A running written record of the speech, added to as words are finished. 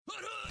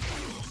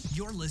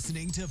You're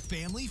listening to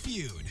Family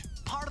Feud,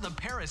 part of the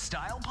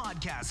Peristyle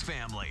podcast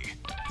family.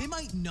 They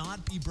might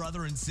not be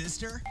brother and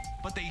sister,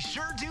 but they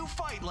sure do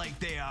fight like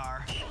they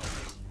are.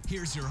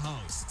 Here's your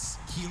hosts,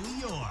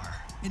 Keely Orr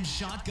and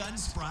Shotgun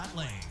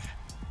Spratling.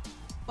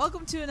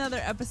 Welcome to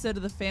another episode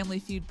of the Family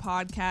Feud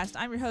podcast.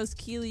 I'm your host,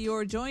 Keely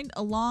Orr, joined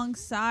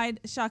alongside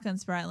Shotgun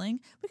Spratling.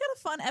 We got a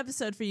fun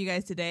episode for you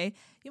guys today.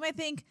 You might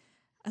think,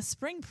 a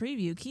spring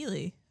preview,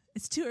 Keely.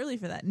 It's too early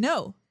for that.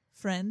 No,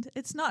 friend,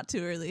 it's not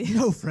too early.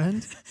 No,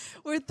 friend.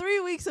 We're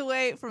 3 weeks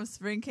away from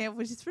spring camp,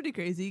 which is pretty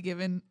crazy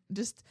given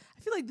I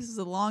feel like this is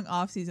a long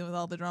off season with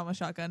all the drama,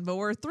 Shotgun, but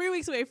we're 3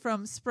 weeks away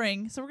from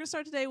spring. So we're going to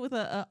start today with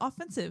an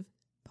offensive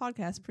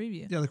podcast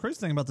preview. Yeah, the crazy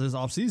thing about this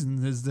off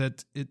season is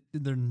that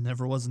there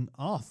never was an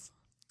off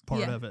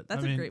part of it.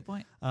 That's a great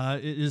point.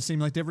 It just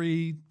seemed like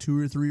every 2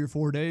 or 3 or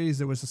 4 days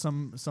there was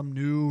some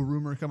new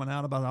rumor coming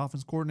out about an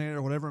offense coordinator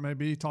or whatever it may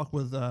be. Talked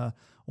with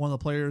one of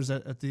the players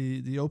at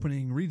the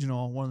opening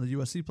regional, one of the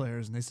USC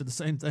players, and they said the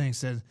same thing.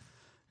 Said,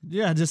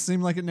 yeah, it just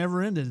seemed like it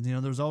never ended. You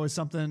know, there was always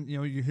something. You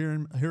know, you're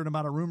hearing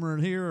about a rumor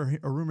here or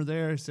a rumor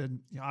there. He said,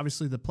 you know,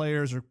 obviously the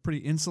players are pretty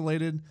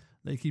insulated.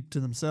 They keep to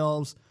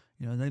themselves.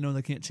 You know, they know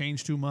they can't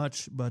change too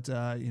much, but,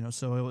 you know,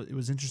 so it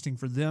was interesting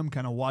for them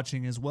kind of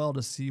watching as well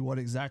to see what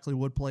exactly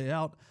would play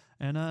out.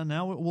 And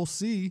now we'll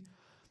see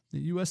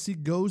that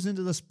USC goes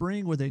into the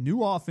spring with a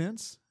new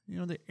offense, you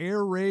know, the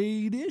air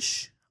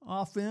raid-ish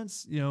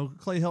offense. You know,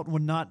 Clay Helton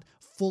would not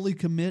fully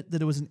commit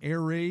that it was an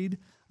air raid,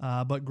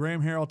 but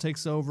Graham Harrell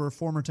takes over,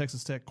 former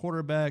Texas Tech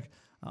quarterback,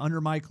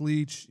 under Mike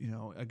Leach, you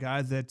know, a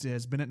guy that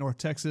has been at North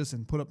Texas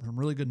and put up some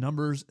really good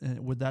numbers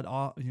with that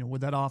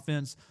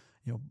offense.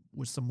 You know,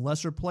 with some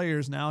lesser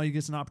players, now he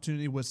gets an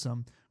opportunity with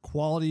some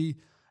quality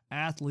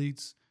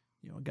athletes,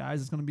 you know, guys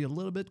that's going to be a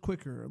little bit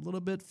quicker, a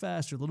little bit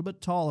faster, a little bit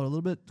taller,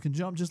 can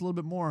jump just a little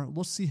bit more.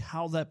 We'll see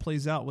how that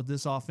plays out with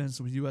this offense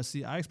with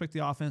USC. I expect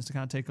the offense to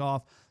kind of take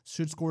off,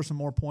 should score some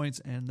more points,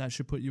 and that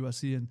should put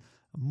USC in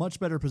much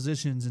better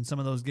positions in some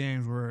of those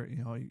games where,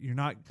 you know, you're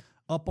not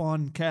up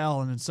on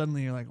Cal and then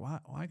suddenly you're like,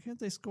 why can't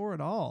they score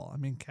at all? I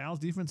mean, Cal's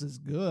defense is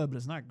good, but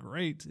it's not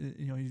great.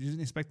 You know, you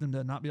didn't expect them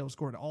to not be able to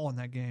score at all in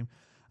that game.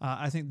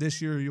 I think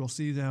this year you'll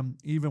see them,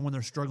 even when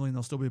they're struggling,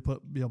 they'll still be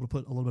able to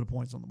put a little bit of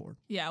points on the board.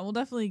 Yeah, we'll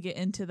definitely get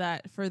into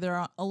that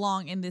further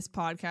along in this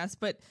podcast.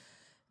 But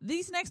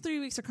these next 3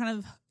 weeks are kind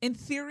of, in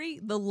theory,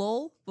 the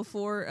lull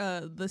before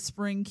the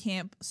spring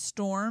camp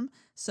storm.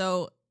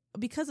 So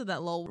because of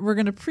that lull, we're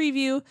going to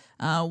preview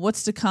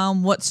what's to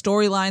come, what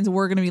storylines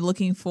we're going to be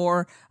looking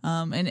for,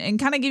 and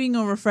kind of giving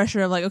you a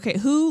refresher of like, okay,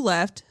 who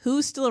left,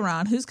 who's still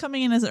around, who's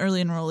coming in as an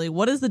early enrollee,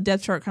 what does the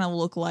depth chart kind of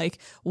look like,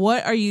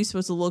 what are you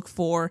supposed to look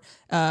for,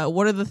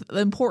 what are the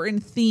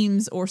important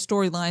themes or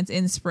storylines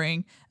in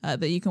spring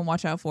that you can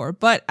watch out for.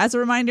 But as a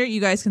reminder, you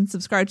guys can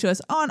subscribe to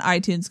us on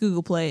iTunes,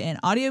 Google Play, and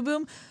Audio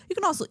Boom. You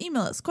can also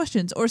email us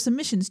questions or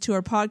submissions to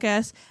our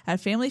podcast at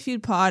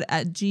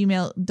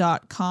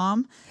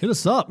familyfeudpod@gmail.com. Hit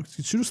us up.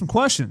 Shoot us some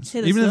questions.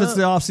 Even if it's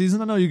the off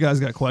season, I know you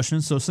guys got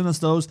questions, so send us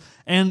those.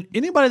 And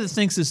anybody that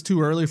thinks it's too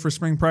early for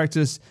spring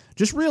practice,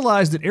 just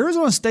realize that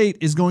Arizona State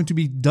is going to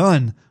be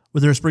done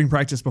with their spring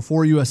practice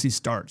before USC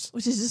starts.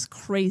 Which is just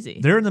crazy.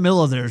 They're in the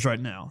middle of theirs right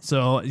now.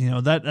 So, you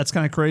know, that's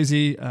kind of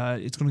crazy.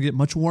 It's going to get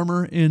much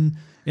warmer in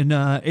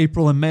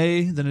April and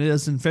May than it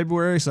is in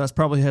February, so that's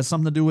probably has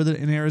something to do with it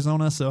in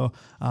Arizona. So,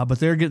 but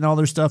they're getting all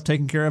their stuff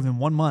taken care of in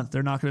 1 month.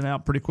 They're knocking it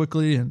out pretty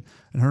quickly, and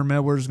Herm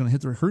Edwards is going to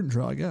hit the recruiting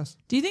trail, I guess.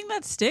 Do you think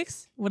that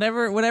sticks?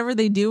 Whatever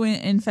they do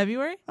in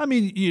February? I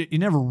mean, you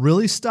never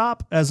really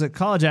stop. As a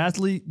college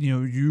athlete, you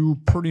know, you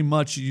pretty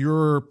much,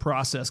 your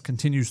process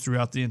continues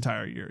throughout the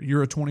entire year.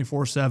 You're a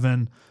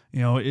 24/7. You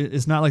know,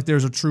 it's not like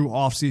there's a true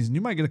off season.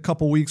 You might get a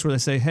couple weeks where they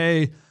say,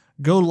 hey,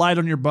 go light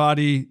on your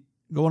body,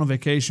 go on a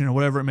vacation or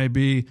whatever it may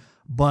be.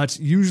 But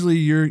usually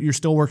you're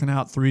still working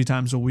out 3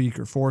 times a week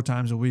or 4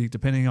 times a week,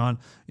 depending on,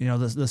 you know,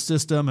 the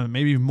system, and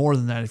maybe even more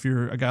than that if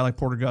you're a guy like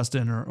Porter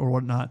Gustin or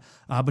whatnot.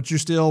 But you're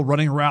still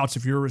running routes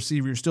if you're a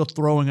receiver. You're still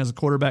throwing as a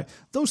quarterback.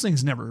 Those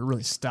things never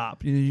really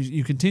stop.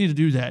 You continue to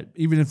do that,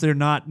 even if they're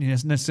not, you know,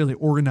 necessarily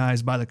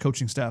organized by the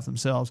coaching staff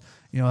themselves.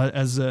 You know,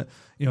 as a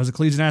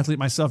collegiate athlete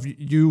myself,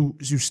 you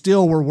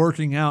still were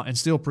working out and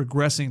still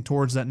progressing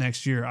towards that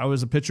next year. I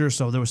was a pitcher,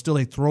 so there was still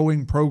a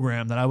throwing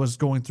program that I was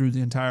going through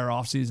the entire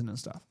offseason and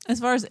stuff. As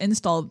far as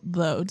install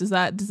though, does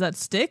that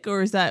stick,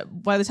 or is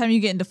that by the time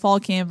you get into fall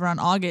camp around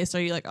August,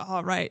 are you like,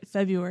 oh right,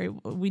 February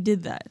we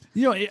did that?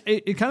 You know,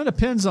 it kind of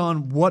depends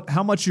on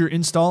how much you're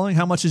installing,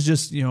 how much is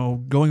just, you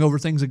know, going over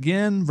things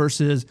again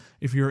versus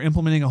if you're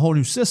implementing a whole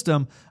new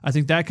system. I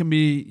think that can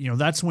be, you know,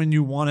 that's when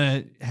you want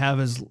to have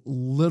as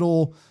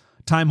little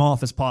time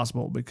off as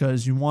possible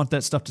because you want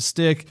that stuff to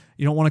stick.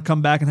 You don't want to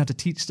come back and have to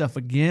teach stuff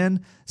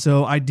again.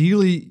 So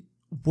ideally,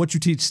 what you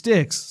teach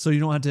sticks, so you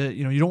don't have to,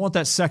 you don't want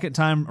that second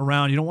time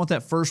around. You don't want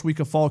that first week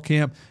of fall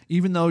camp,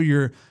 even though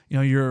you're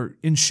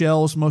in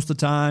shells most of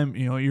the time,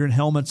 you're in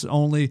helmets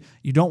only.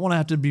 You don't want to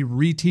have to be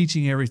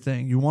reteaching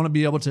everything. You want to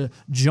be able to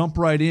jump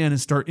right in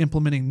and start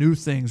implementing new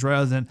things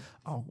rather than,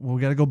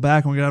 we got to go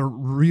back and we got to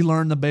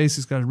relearn the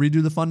basics, got to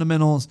redo the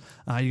fundamentals.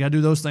 You got to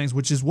do those things,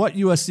 which is what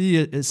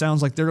USC, it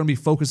sounds like they're going to be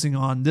focusing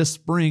on this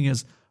spring,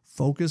 is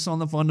focus on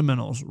the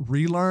fundamentals,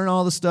 relearn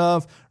all the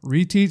stuff,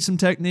 reteach some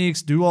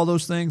techniques, do all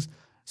those things.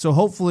 So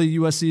hopefully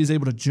USC is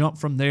able to jump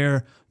from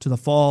there to the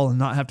fall and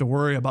not have to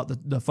worry about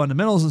the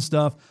fundamentals and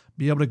stuff,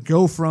 be able to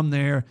go from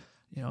there,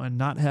 and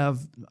not have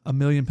a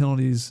million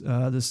penalties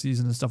this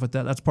season and stuff like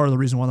that. That's part of the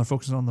reason why they're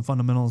focusing on the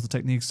fundamentals, the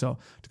techniques. So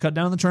to cut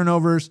down the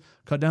turnovers,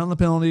 cut down the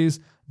penalties,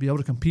 be able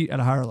to compete at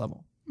a higher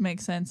level.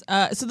 Makes sense.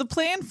 So the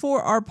plan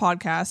for our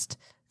podcast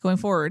going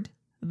forward,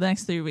 the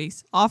next 3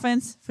 weeks,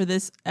 offense for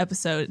this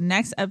episode.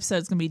 Next episode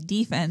is going to be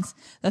defense.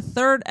 The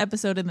third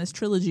episode in this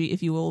trilogy,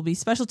 if you will be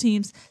special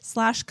teams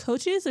 /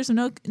 coaches. There's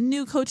some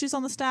new coaches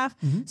on the staff,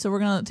 so we're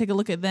going to take a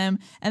look at them.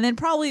 And then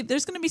probably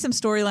there's going to be some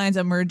storylines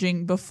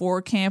emerging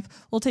before camp.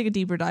 We'll take a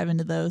deeper dive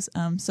into those.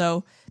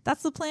 So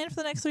that's the plan for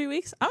the next 3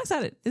 weeks. I'm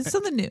excited. It's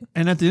something new.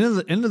 And at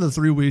the end of the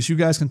 3 weeks, you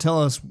guys can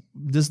tell us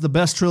this is the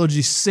best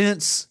trilogy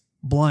since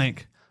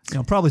blank.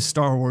 Probably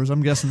Star Wars.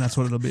 I'm guessing that's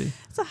what it'll be.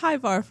 It's a high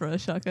bar for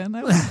us, Shotgun.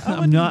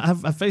 I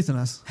have faith in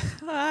us.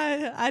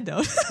 I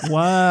don't.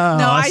 Wow.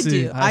 No, I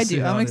do.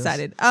 I'm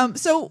excited.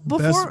 So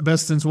before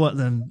best since what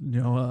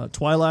then?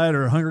 Twilight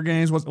or Hunger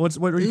Games. What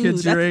were your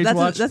kids your age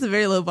watch? That's a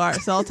very low bar,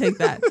 so I'll take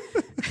that.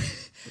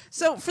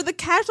 So for the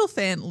casual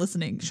fan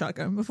listening,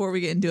 Shotgun, before we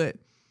get into it,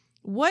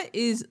 what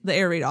is the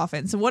air raid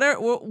offense?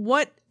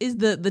 What is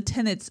the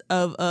tenets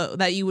of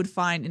that you would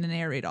find in an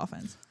air raid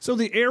offense? So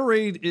the air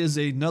raid is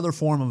another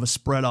form of a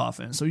spread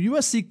offense. So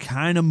USC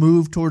kind of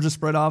moved towards a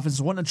spread offense.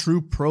 It wasn't a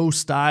true pro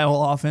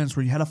style offense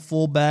where you had a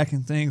fullback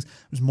and things.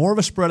 It was more of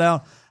a spread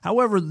out.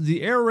 However,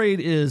 the air raid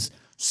is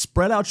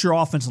spread out your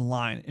offensive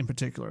line in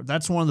particular.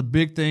 That's one of the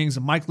big things.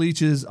 Mike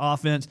Leach's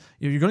offense,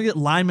 you're going to get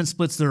lineman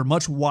splits that are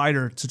much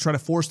wider to try to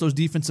force those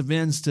defensive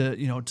ends to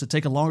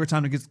take a longer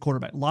time to get to the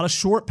quarterback. A lot of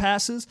short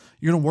passes.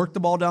 You're going to work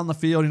the ball down the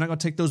field. You're not going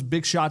to take those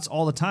big shots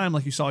all the time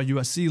like you saw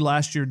USC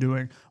last year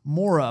doing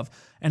more of.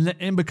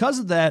 And because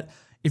of that,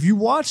 if you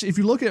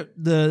look at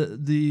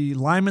the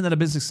linemen that have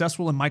been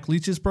successful in Mike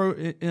Leach's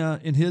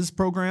in his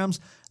programs,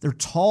 they're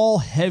tall,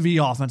 heavy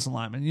offensive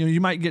linemen.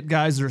 You might get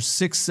guys that are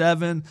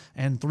 6'7"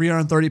 and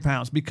 330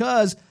 pounds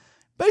because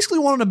basically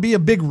wanting to be a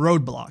big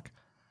roadblock.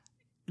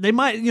 They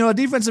might, a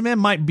defensive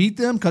end might beat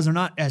them because they're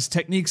not as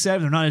technique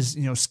savvy. They're not as,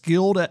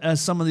 skilled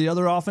as some of the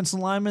other offensive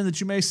linemen that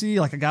you may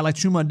see, like a guy like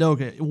Chuma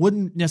Ndoga. It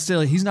wouldn't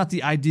necessarily, he's not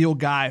the ideal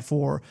guy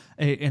for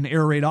an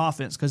air raid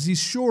offense because he's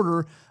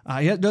shorter.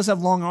 He does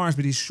have long arms,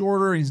 but he's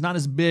shorter and he's not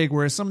as big,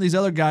 whereas some of these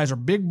other guys are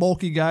big,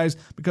 bulky guys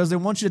because they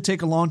want you to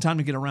take a long time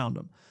to get around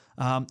them.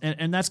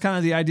 And that's kind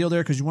of the ideal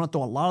there because you want to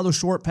throw a lot of those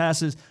short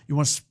passes. You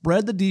want to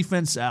spread the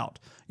defense out.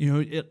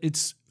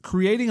 It's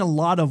creating a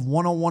lot of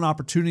one-on-one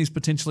opportunities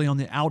potentially on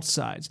the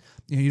outsides.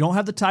 You don't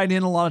have the tight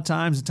end a lot of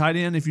times. The tight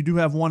end, if you do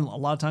have one, a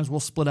lot of times we'll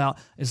split out.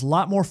 It's a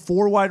lot more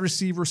 4 wide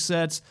receiver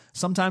sets.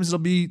 Sometimes it'll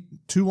be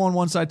 2 on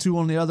one side, 2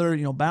 on the other,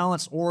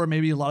 balance, or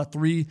maybe a lot of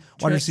 3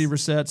 wide receiver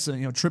sets,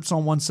 trips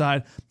on one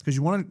side because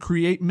you want to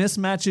create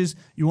mismatches.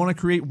 You want to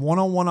create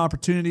one-on-one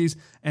opportunities,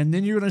 and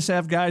then you're going to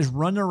have guys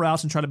run their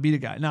routes and try to beat a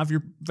guy. Now, if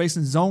you're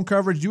facing zone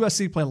coverage,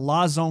 USC played a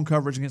lot of zone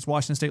coverage against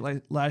Washington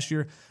State last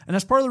year, and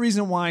that's part of the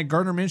reason why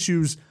Gardner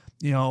Minshew's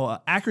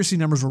accuracy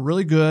numbers were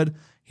really good.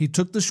 He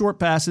took the short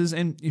passes,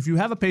 and if you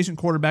have a patient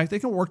quarterback, they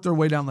can work their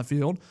way down the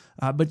field.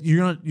 But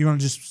you're gonna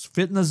just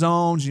fit in the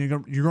zones. You're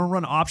gonna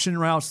run option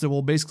routes that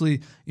will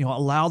basically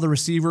allow the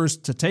receivers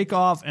to take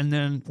off, and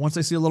then once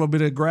they see a little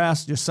bit of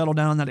grass, just settle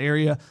down in that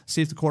area,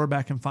 see if the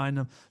quarterback can find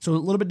them. So a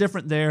little bit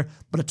different there,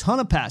 but a ton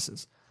of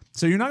passes.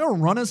 So you're not going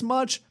to run as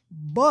much,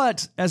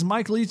 but as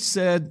Mike Leach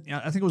said,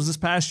 I think it was this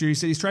past year, he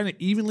said he's trying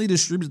to evenly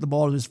distribute the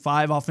ball to his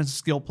 5 offensive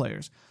skill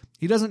players.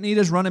 He doesn't need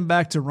his running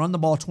back to run the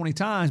ball 20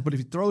 times, but if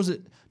he throws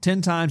it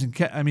 10 times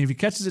if he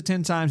catches it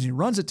 10 times and he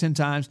runs it 10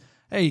 times,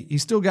 hey,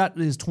 he's still got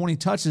his 20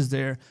 touches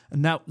there,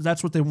 and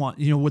that's what they want.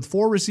 With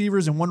 4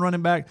 receivers and 1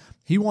 running back,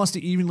 he wants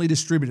to evenly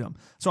distribute them.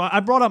 So I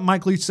brought up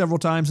Mike Leach several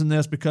times in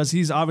this because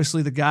he's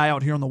obviously the guy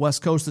out here on the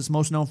West Coast that's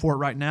most known for it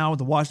right now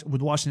with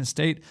Washington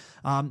State.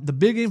 The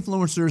big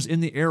influencers in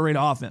the air raid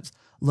offense.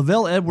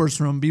 Lavelle Edwards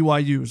from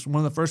BYU is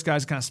one of the first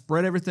guys to kind of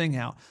spread everything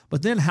out.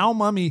 But then Hal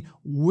Mumme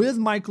with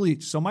Mike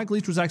Leach. So Mike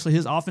Leach was actually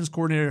his offense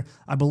coordinator,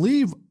 I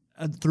believe,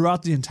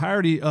 throughout the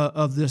entirety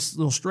of this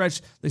little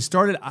stretch. They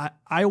started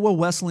Iowa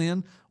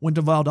Wesleyan, went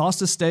to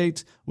Valdosta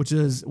State, which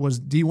was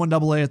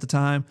D1AA at the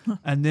time,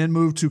 and then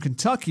moved to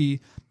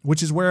Kentucky,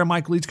 which is where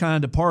Mike Leach kind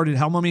of departed.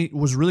 Hal Mumme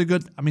was really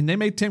good. I mean, they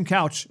made Tim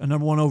Couch a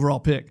 #1 overall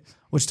pick,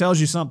 which tells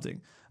you something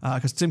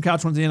because Tim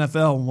Couch went to the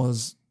NFL and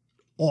was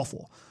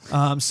awful.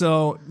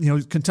 So,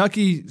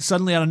 Kentucky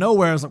suddenly out of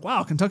nowhere, I was like,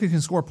 wow, Kentucky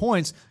can score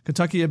points.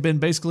 Kentucky had been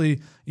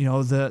basically,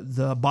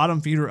 the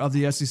bottom feeder of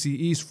the SEC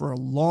East for a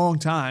long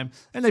time.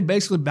 And they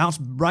basically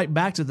bounced right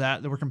back to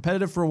that. They were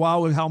competitive for a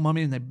while with Hal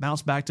Mumme, and they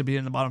bounced back to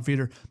being the bottom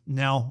feeder.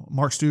 Now,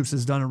 Mark Stoops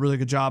has done a really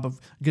good job of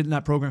getting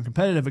that program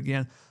competitive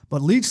again.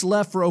 But Leach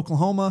left for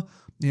Oklahoma.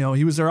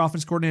 He was their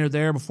offense coordinator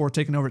there before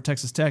taking over at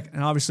Texas Tech.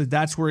 And obviously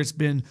that's where it's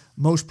been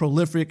most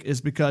prolific, is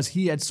because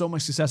he had so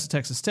much success at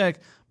Texas Tech,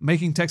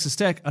 making Texas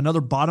Tech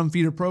another bottom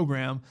feeder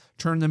program,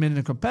 turned them into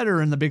a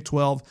competitor in the Big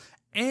 12.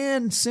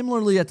 And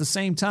similarly, at the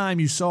same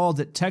time, you saw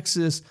that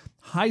Texas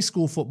high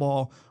school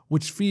football,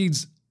 which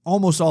feeds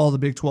almost all of the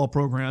Big 12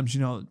 programs,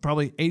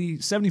 probably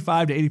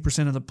 75 to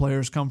 80% of the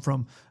players come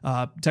from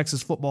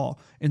Texas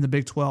football in the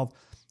Big 12.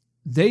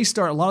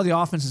 A lot of the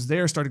offenses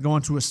there started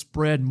going to a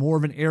spread, more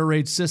of an air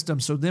raid system.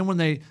 So then when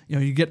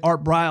you get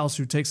Art Briles,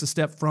 who takes a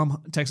step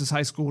from Texas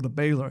high school to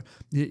Baylor,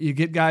 you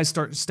get guys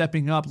start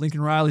stepping up. Lincoln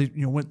Riley,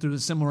 went through a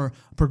similar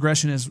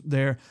progression as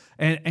there.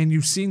 And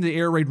you've seen the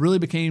air raid really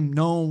became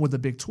known with the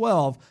Big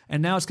 12,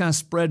 and now it's kind of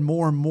spread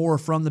more and more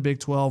from the Big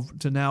 12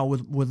 to now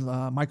with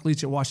Mike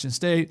Leach at Washington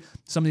State.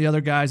 Some of the other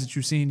guys that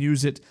you've seen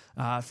use it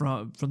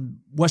from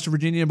Western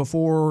Virginia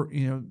before,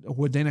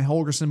 with Dana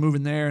Holgerson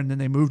moving there, and then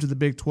they moved to the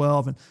Big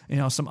 12,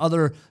 and some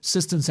other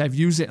systems have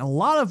used it. And a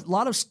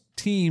lot of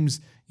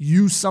teams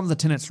use some of the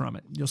tenets from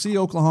it. You'll see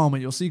Oklahoma,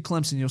 you'll see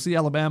Clemson, you'll see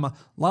Alabama.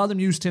 A lot of them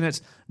use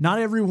tenets. Not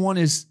everyone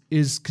is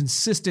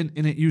consistent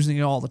in it using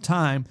it all the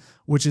time,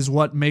 which is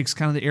what makes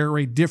kind of the air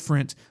raid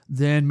different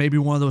than maybe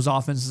one of those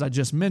offenses I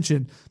just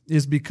mentioned,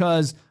 is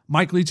because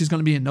Mike Leach is going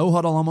to be in no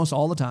huddle almost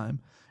all the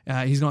time.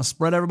 He's going to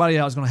spread everybody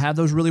out. He's going to have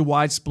those really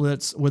wide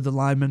splits with the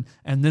linemen,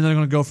 and then they're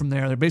going to go from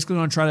there. They're basically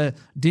going to try to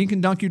dink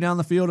and dunk you down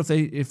the field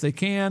if they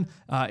can.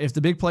 If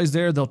the big play's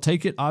there, they'll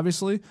take it,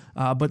 obviously.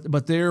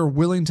 But they're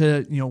willing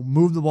to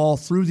move the ball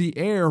through the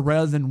air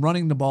rather than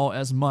running the ball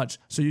as much.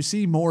 So you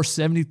see more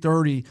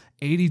 70-30,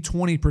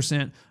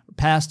 80-20%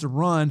 pass to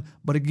run.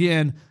 But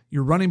again,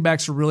 your running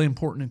backs are really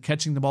important in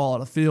catching the ball out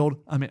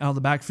of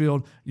the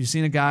backfield. You've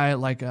seen a guy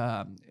like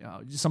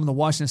some of the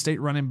Washington State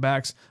running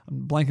backs,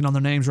 I'm blanking on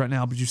their names right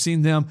now, but you've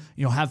seen them,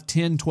 have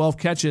 10, 12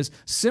 catches,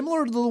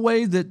 similar to the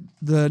way that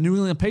the New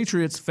England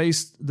Patriots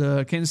faced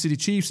the Kansas City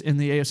Chiefs in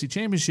the AFC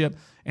Championship.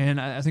 And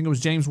I think it was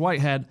James White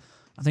had,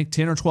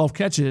 10 or 12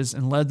 catches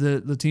and led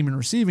the team in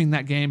receiving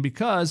that game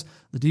because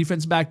the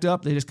defense backed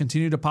up. They just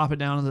continued to pop it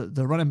down to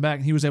the running back,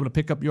 and he was able to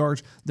pick up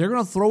yards. They're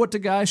going to throw it to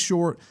guys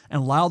short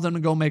and allow them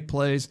to go make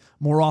plays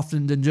more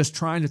often than just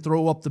trying to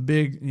throw up the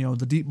big,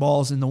 the deep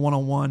balls in the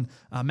one-on-one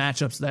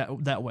matchups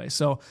that way.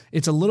 So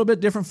it's a little bit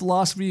different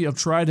philosophy of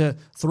try to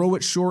throw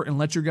it short and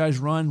let your guys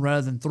run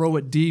rather than throw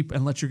it deep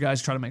and let your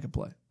guys try to make a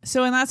play.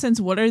 So in that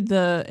sense, what are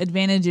the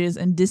advantages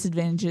and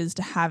disadvantages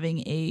to having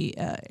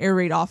a air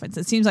raid offense?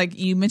 It seems like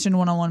you mentioned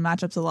one-on-one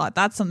matchups a lot.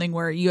 That's something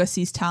where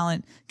USC's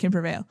talent can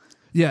prevail.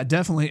 Yeah,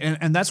 definitely.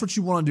 And that's what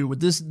you want to do with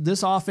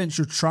this offense.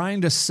 You're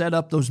trying to set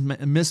up those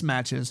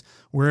mismatches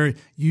where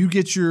you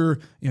get you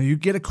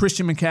get a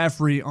Christian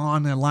McCaffrey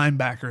on a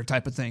linebacker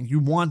type of thing. You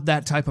want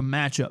that type of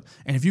matchup.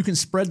 And if you can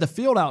spread the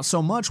field out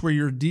so much where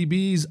your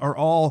DBs are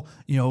all,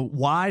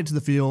 wide to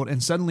the field,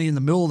 and suddenly in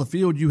the middle of the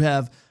field you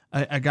have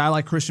a guy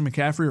like Christian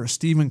McCaffrey or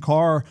Stephen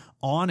Carr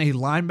on a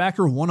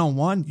linebacker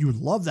one-on-one, you would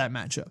love that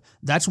matchup.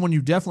 That's one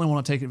you definitely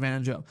want to take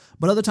advantage of.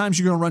 But other times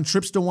you're going to run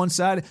trips to one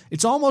side.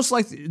 It's almost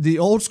like the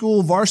old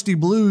school Varsity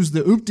Blues,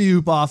 the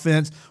oop-de-oop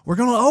offense. We're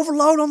going to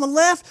overload on the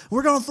left.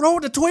 We're going to throw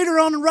it to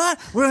Tweeter on the right.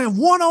 We're going to have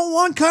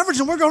one-on-one coverage,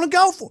 and we're going to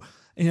go for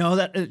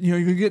it.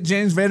 You get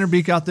James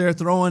Vanderbeek out there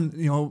throwing,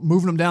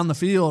 moving them down the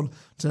field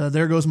to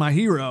there goes my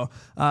hero.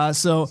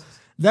 So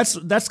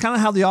that's kind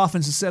of how the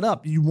offense is set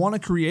up. You want to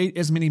create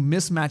as many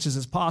mismatches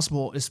as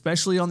possible,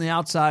 especially on the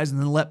outsides, and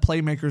then let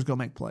playmakers go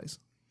make plays.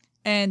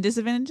 And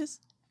disadvantages?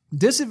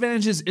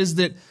 Disadvantages is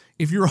that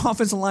if your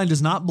offensive line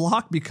does not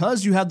block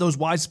because you have those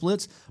wide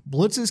splits,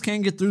 blitzes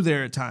can get through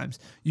there at times.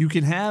 You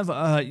can have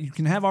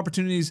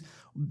opportunities,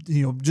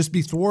 just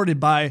be thwarted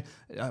by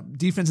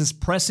defenses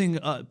pressing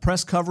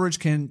press coverage.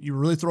 Can you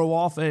really throw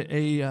off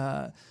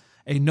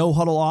a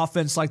no-huddle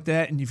offense like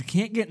that? And if you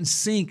can't get in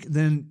sync,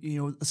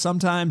 then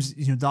sometimes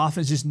the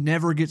offense just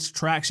never gets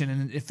traction,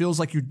 and it feels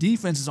like your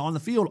defense is on the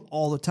field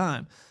all the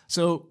time.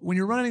 So when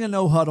you're running a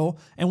no-huddle,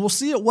 and we'll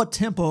see at what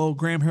tempo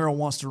Graham Harrell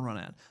wants to run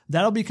at.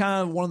 That'll be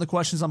kind of one of the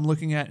questions I'm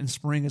looking at in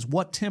spring is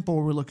what tempo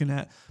are we looking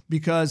at?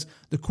 Because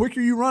the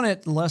quicker you run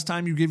it, the less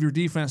time you give your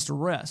defense to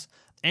rest.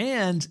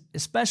 And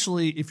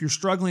especially if you're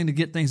struggling to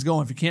get things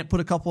going, if you can't put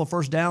a couple of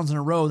first downs in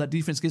a row, that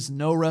defense gets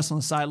no rest on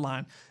the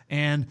sideline.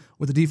 And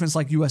with a defense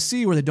like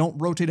USC, where they don't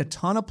rotate a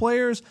ton of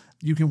players,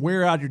 you can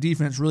wear out your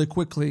defense really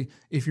quickly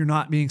if you're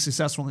not being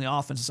successful on the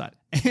offensive side.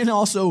 And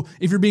also,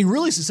 if you're being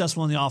really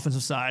successful on the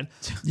offensive side,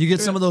 you get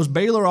some of those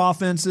Baylor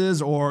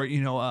offenses or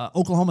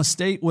Oklahoma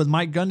State with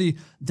Mike Gundy.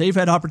 They've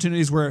had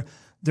opportunities where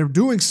they're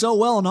doing so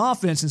well on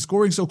offense and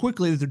scoring so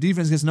quickly that their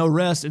defense gets no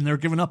rest, and they're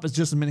giving up just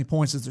as many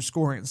points as they're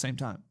scoring at the same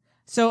time.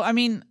 So, I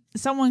mean,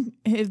 someone,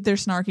 if they're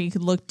snarky,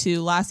 could look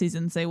to last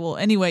season and say, well,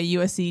 anyway,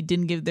 USC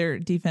didn't give their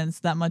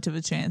defense that much of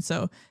a chance.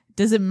 So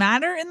does it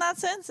matter in that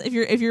sense? If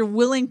you're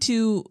willing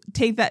to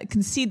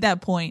concede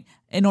that point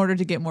in order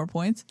to get more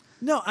points?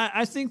 No,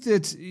 I think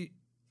that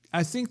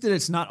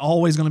it's not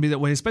always going to be that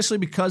way, especially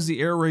because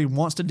the air raid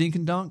wants to dink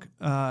and dunk,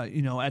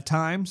 at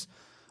times.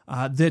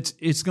 That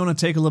it's going to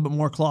take a little bit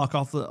more clock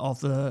off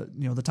the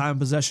the time of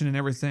possession and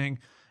everything,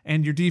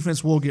 and your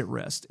defense will get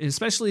rest,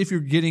 especially if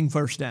you're getting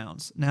first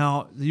downs.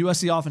 Now, the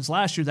USC offense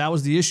last year, that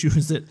was the issue,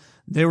 is that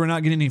they were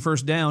not getting any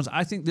first downs.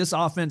 I think this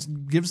offense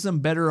gives them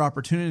better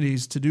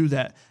opportunities to do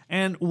that.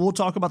 And we'll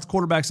talk about the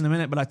quarterbacks in a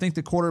minute, but I think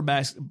the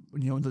quarterbacks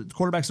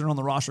that are on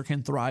the roster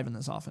can thrive in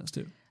this offense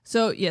too.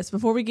 So, yes,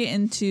 before we get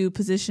into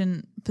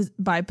position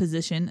by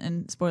position,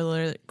 and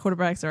spoiler alert,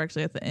 quarterbacks are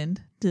actually at the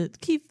end to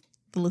keep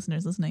the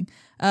listeners listening.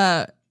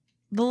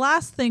 The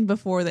last thing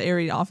before the air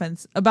raid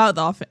offense, about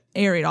the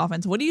air raid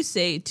offense, what do you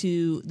say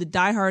to the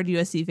diehard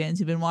USC fans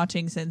who've been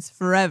watching since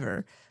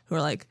forever, who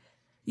are like,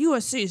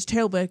 USC's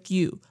tailback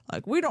you.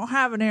 Like, we don't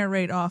have an air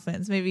raid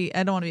offense. Maybe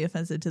I don't want to be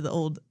offensive to the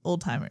old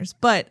timers,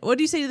 but what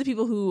do you say to the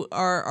people who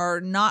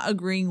are not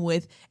agreeing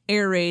with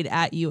air raid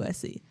at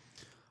USC?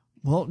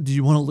 Well, do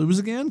you want to lose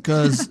again?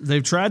 Because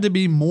they've tried to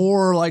be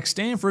more like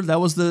Stanford.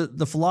 That was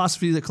the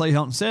philosophy that Clay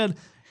Helton said.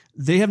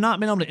 They have not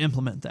been able to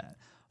implement that.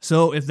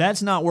 So if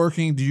that's not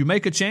working, do you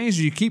make a change?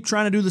 Do you keep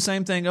trying to do the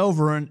same thing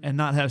over and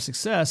not have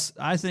success?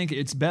 I think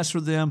it's best for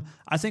them.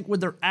 I think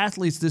with their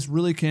athletes, this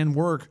really can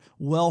work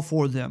well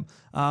for them.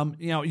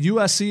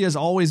 USC has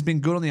always been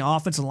good on the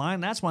offensive line.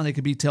 That's why they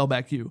could beat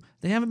tailback U.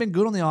 They haven't been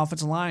good on the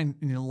offensive line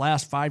in the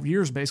last 5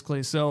 years,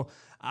 basically. So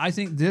I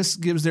think this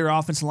gives their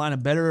offensive line a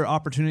better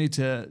opportunity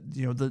to,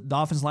 the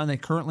offensive line they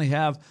currently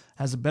have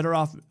has a better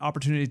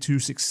opportunity to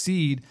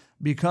succeed,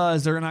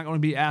 because they're not going to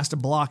be asked to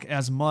block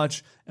as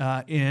much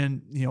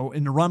in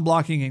the run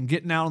blocking and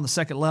getting out on the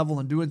second level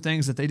and doing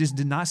things that they just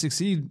did not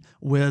succeed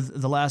with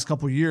the last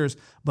couple of years.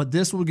 But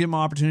this will give them an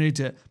opportunity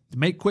to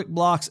make quick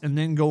blocks and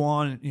then go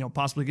on and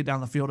possibly get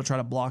down the field to try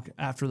to block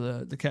after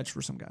the catch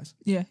for some guys.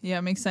 Yeah,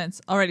 it makes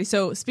sense. Alrighty,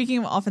 so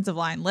speaking of offensive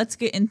line, let's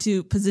get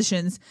into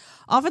positions.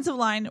 Offensive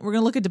line, we're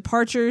going to look at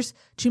departures: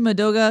 Chuma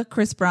Edoga,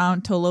 Chris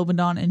Brown, Toa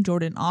Lobendahn, and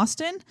Jordan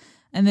Austin.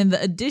 And then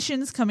the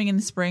additions coming in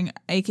the spring,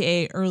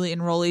 a.k.a. early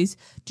enrollees: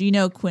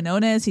 Gino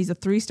Quinones. He's a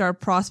 3-star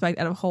prospect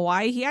out of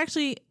Hawaii. He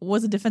actually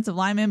was a defensive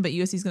lineman, but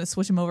USC is going to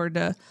switch him over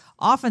to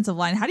offensive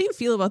line. How do you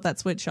feel about that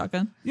switch,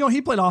 Shotgun?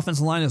 He played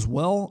offensive line as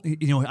well.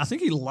 I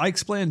think he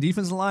likes playing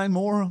defensive line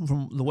more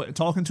from the way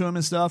talking to him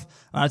and stuff.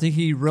 I think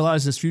he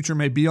realized his future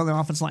may be on the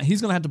offensive line.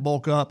 He's going to have to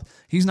bulk up.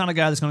 He's not a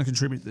guy that's going to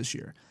contribute this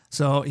year.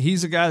 So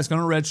he's a guy that's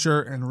going to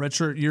redshirt, and the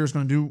redshirt year is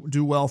going to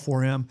do well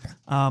for him.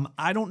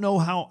 I don't know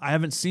how. I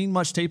haven't seen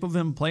much tape of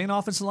him playing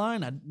offensive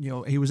line.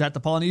 He was at the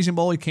Polynesian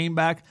Bowl. He came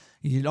back.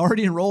 He had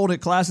already enrolled at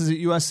classes at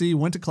USC,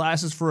 went to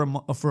classes for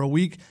a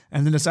week,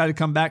 and then decided to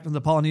come back to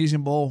the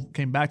Polynesian Bowl,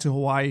 came back to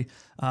Hawaii,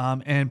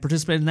 and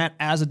participated in that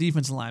as a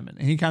defensive lineman.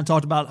 And he kind of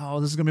talked about,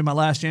 this is going to be my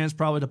last chance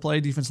probably to play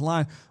defensive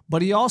line.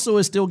 But he also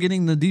is still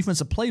getting the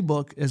defensive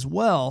playbook as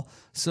well.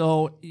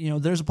 So,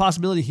 there's a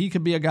possibility he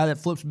could be a guy that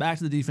flips back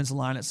to the defensive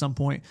line at some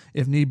point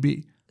if need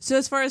be. So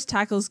as far as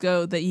tackles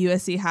go that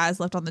USC has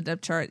left on the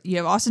depth chart, you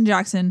have Austin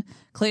Jackson,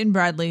 Clayton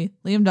Bradley,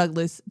 Liam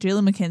Douglas,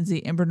 Jalen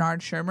McKenzie, and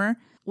Bernard Shermer.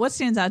 What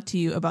stands out to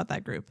you about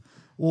that group?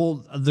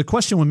 Well, the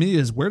question with me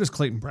is, where does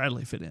Clayton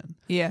Bradley fit in?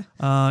 Yeah.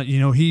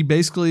 He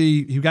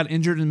got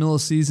injured in the middle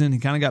of the season. He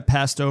kind of got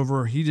passed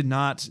over. He did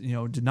not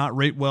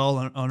rate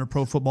well under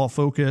Pro Football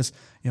Focus.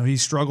 He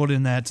struggled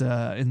in that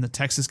in the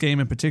Texas game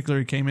in particular.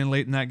 He came in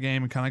late in that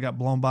game and kind of got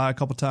blown by a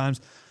couple times.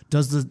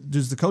 Does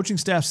the coaching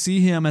staff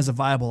see him as a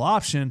viable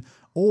option,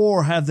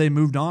 or have they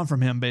moved on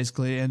from him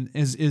basically? And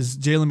is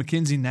Jalen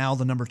McKenzie now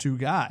the number 2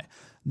 guy?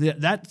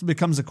 That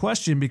becomes a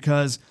question,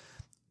 because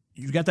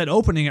you've got that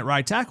opening at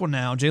right tackle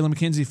now. Jalen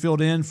McKenzie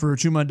filled in for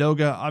Chuma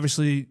Edoga.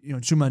 Obviously,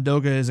 Chuma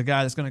Edoga is a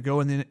guy that's going to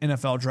go in the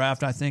NFL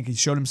draft. I think he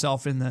showed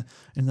himself in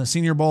the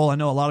Senior Bowl. I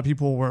know a lot of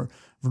people were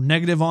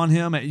negative on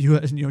him,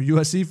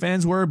 USC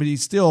fans were, but he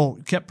still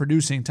kept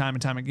producing time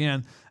and time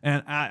again.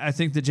 And I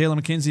think that Jalen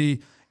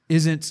McKenzie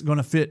isn't going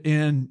to fit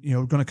in,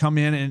 going to come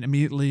in and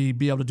immediately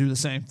be able to do the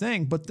same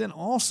thing. But then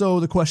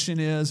also the question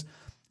is,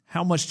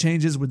 how much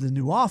changes with the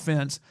new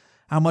offense?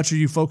 How much are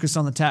you focused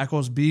on the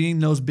tackles being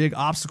those big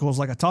obstacles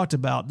like I talked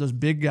about, those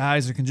big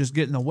guys that can just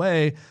get in the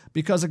way?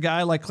 Because a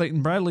guy like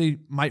Clayton Bradley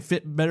might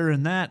fit better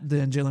in that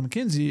than Jalen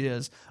McKenzie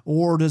is.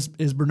 Or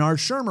is Bernard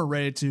Shermer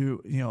ready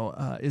to,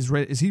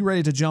 is he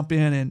ready to jump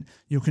in and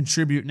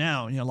contribute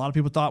now? A lot of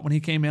people thought when he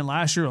came in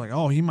last year,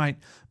 like, he might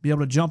be able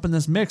to jump in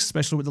this mix,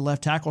 especially with the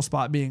left tackle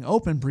spot being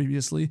open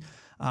previously.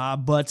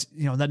 But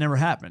that never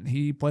happened.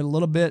 He played a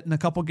little bit in a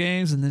couple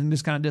games and then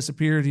just kind of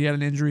disappeared. He had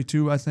an injury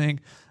too, I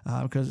think,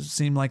 because it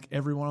seemed like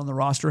everyone on the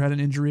roster had an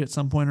injury at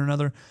some point or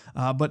another.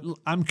 But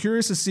I'm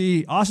curious to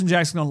see Austin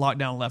Jackson going to lock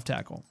down left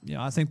tackle.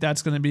 I think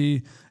that's going to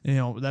be,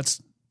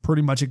 that's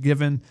pretty much a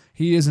given.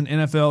 he is an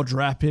NFL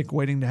draft pick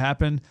waiting to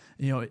happen.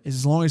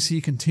 As long as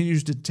he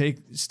continues to take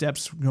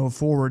steps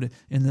forward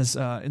in this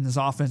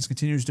offense,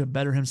 continues to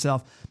better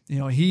himself.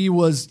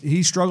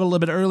 He struggled a little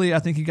bit early. I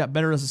think he got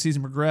better as the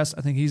season progressed.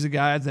 I think he's a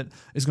guy that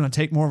is going to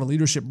take more of a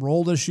leadership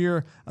role this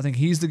year. I think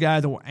he's the guy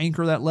that will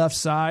anchor that left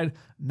side.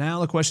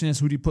 Now the question is,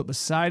 who do you put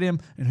beside him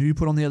and who do you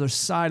put on the other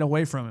side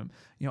away from him?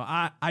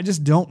 I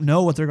just don't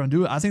know what they're going to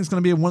do. I think it's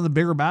going to be one of the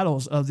bigger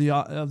battles of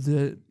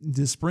the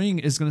spring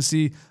is going to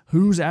see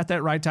who's at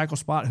that right tackle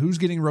spot, who's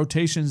getting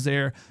rotations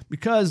there,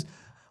 because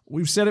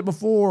we've said it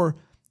before,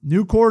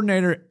 new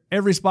coordinator,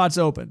 every spot's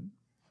open.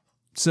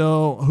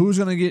 So who's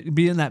going to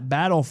be in that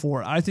battle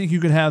for it? I think you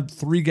could have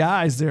three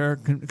guys there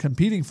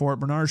competing for it: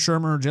 Bernard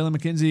Sherman, Jalen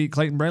McKenzie,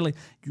 Clayton Bradley.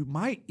 You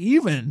might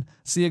even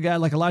see a guy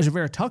like Elijah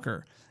Vera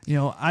Tucker.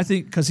 I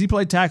think because he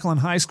played tackle in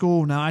high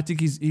school. Now I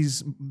think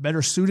he's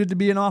better suited to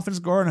be an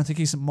offensive guard. I think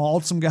he's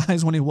mauled some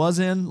guys when he was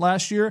in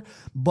last year.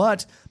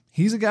 But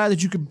he's a guy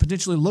that you could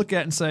potentially look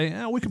at and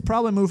say, we could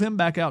probably move him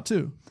back out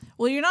too.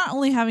 Well, you're not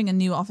only having a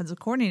new offensive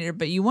coordinator,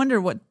 but you wonder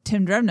what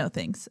Tim Drevno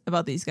thinks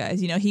about these guys.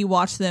 He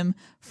watched them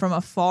from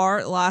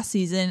afar last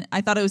season.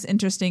 I thought it was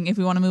interesting, if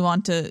we want to move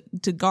on to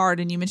guard,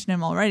 and you mentioned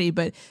him already,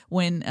 but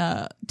when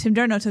Tim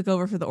Drevno took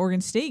over for the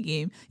Oregon State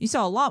game, you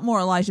saw a lot more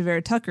Elijah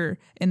Vera Tucker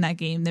in that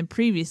game than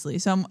previously.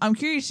 So I'm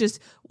curious just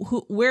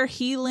where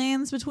he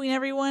lands between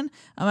everyone.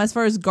 As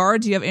far as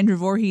guards, you have Andrew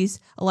Voorhees,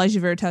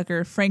 Elijah Vera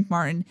Tucker, Frank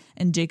Martin,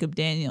 and Jacob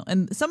Daniel.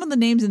 And some of the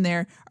names in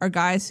there are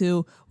guys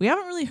who we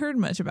haven't really heard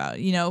much about.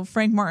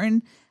 Frank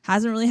Martin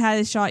hasn't really had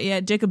his shot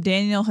yet. Jacob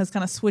Daniel has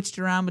kind of switched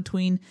around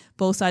between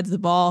both sides of the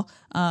ball.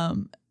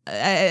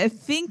 I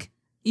think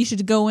you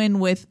should go in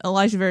with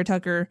Elijah Vera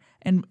Tucker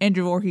and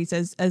Andrew Voorhees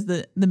as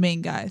the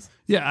main guys.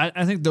 Yeah,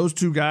 I think those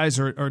two guys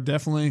are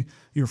definitely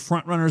your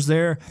front runners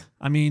there.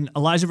 I mean,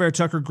 Elijah Vera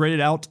Tucker graded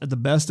out at the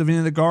best of any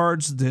of the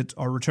guards that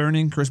are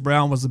returning. Chris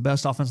Brown was the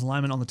best offensive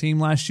lineman on the team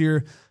last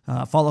year,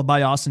 followed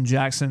by Austin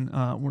Jackson.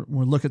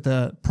 We'll look at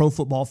the Pro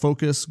Football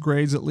Focus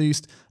grades at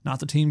least, not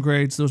the team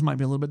grades. Those might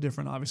be a little bit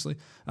different, obviously.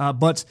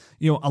 But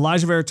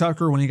Elijah Vera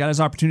Tucker, when he got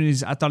his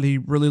opportunities, I thought he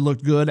really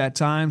looked good at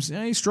times.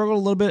 He struggled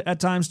a little bit at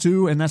times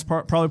too, and that's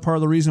probably part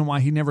of the reason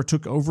why he never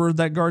took over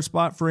that guard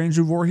spot for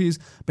Andrew Voorhees.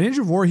 But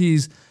Andrew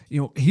Voorhees,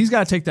 he's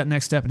got to take that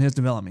next step in his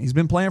development. He's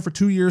been playing for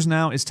 2 years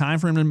now. It's time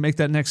for him to make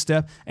that next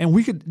step, and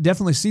we could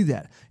definitely see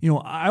that.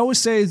 I always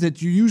say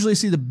that you usually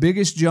see the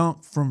biggest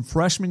jump from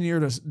freshman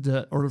year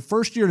or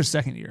first year to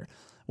second year.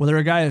 Whether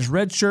a guy is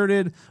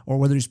redshirted or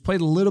whether he's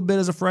played a little bit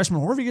as a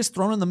freshman or if he gets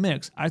thrown in the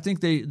mix, I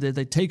think they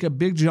take a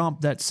big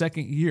jump that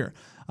second year.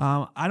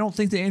 I don't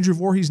think that Andrew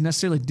Voorhees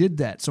necessarily did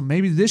that. So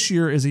maybe this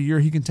year is a year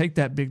he can take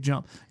that big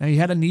jump. Now, he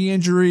had a knee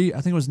injury. I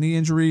think it was knee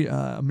injury,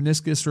 a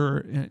meniscus or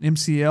an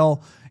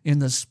MCL in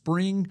the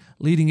spring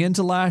leading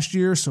into last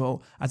year.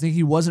 So I think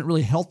he wasn't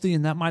really healthy,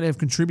 and that might have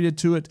contributed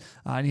to it.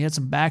 And he had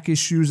some back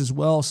issues as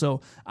well.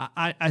 So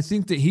I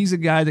think that he's a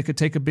guy that could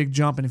take a big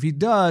jump. And if he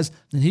does,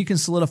 then he can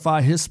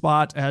solidify his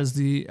spot as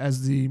the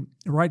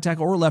right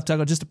tackle or left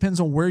tackle. It just depends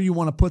on where you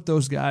want to put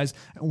those guys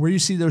and where you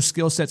see those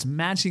skill sets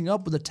matching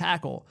up with the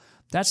tackle.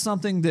 That's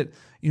something that,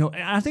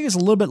 I think it's a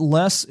little bit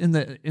less in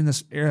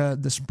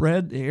the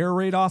spread, the air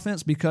raid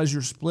offense, because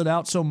you're split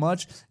out so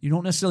much. You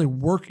don't necessarily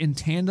work in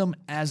tandem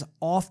as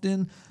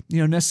often,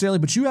 necessarily,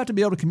 but you have to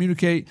be able to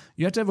communicate.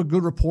 You have to have a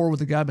good rapport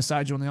with the guy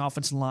beside you on the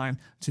offensive line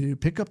to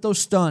pick up those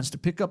stunts, to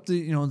pick up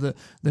the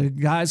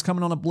guys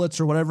coming on a blitz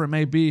or whatever it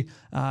may be.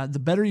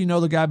 The better you know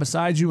the guy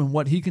beside you and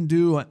what he can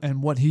do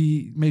and what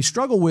he may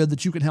struggle with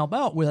that you can help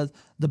out with,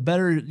 the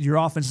better your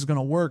offense is going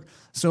to work.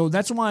 So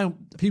that's why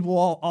people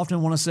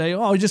often want to say,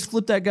 "Oh, just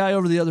flip that guy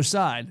over the other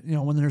side."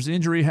 When there's an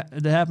injury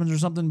that happens or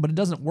something, but it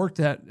doesn't work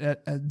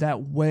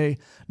that way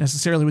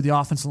necessarily with the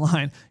offensive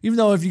line. Even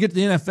though if you get to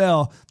the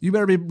NFL, you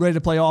better be ready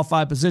to play all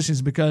 5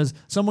 positions, because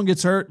someone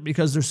gets hurt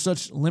because there's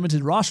such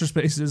limited roster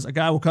spaces. A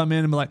guy will come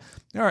in and be like,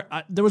 "All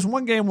right." There was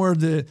one game where I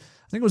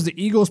think it was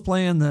the Eagles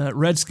playing the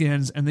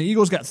Redskins, and the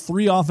Eagles got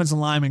 3 offensive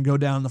linemen go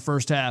down in the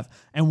first half,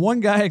 and one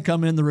guy had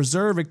come in, the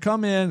reserve had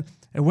come in.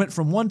 It went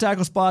from one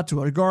tackle spot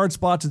to a guard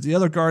spot to the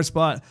other guard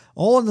spot,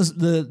 all in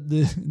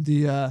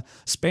the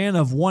span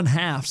of one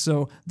half.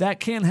 So that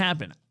can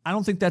happen. I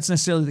don't think that's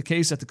necessarily the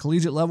case at the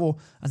collegiate level.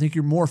 I think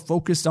you're more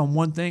focused on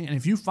one thing. And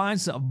if you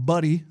find a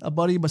buddy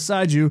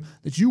beside you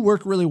that you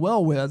work really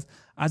well with,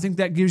 I think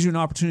that gives you an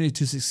opportunity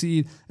to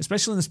succeed,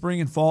 especially in the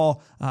spring and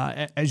fall,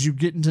 as you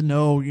getting to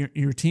know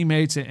your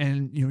teammates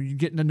and you're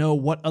getting to know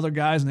what other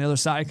guys on the other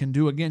side can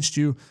do against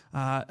you.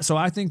 So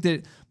I think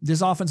that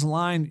this offensive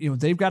line,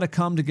 they've got to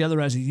come together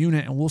as a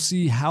unit, and we'll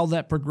see how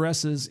that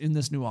progresses in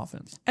this new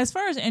offense. As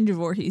far as Andrew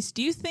Voorhees,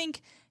 do you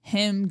think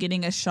him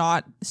getting a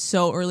shot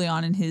so early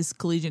on in his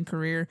collegiate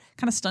career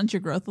kind of stunts your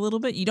growth a little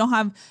bit? You don't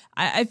have,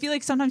 I feel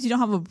like sometimes you don't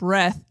have a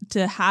breath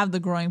to have the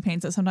growing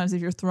pains that sometimes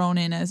if you're thrown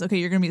in as, okay,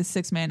 you're going to be the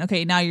 6th man.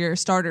 Okay, now you're a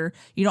starter.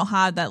 You don't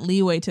have that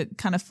leeway to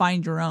kind of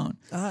find your own.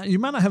 You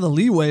might not have the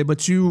leeway,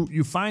 but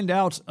you find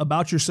out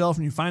about yourself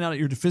and you find out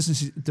your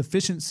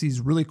deficiencies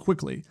really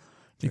quickly,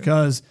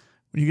 because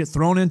when you get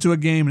thrown into a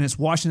game, and it's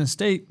Washington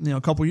State,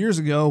 a couple years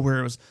ago where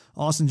it was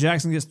Austin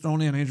Jackson gets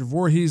thrown in, Andrew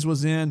Voorhees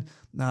was in,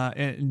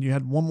 and you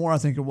had one more, I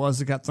think it was,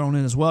 that got thrown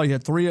in as well. You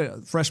had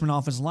 3 freshman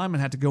offensive linemen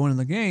had to go into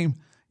the game.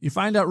 You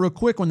find out real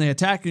quick when they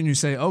attack you and you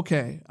say,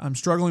 okay, I'm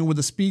struggling with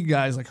the speed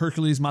guys like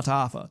Hercules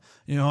Matafa,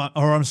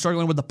 or I'm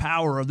struggling with the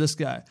power of this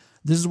guy.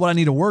 This is what I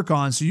need to work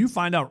on. So you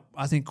find out,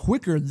 I think,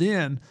 quicker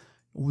then,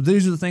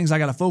 these are the things I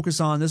got to focus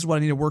on. This is what I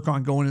need to work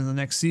on going into the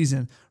next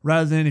season.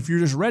 Rather than if you're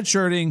just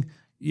redshirting,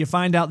 you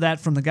find out that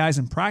from the guys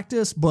in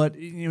practice, but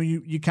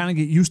you kind of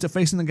get used to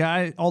facing the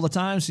guy all the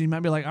time. So you might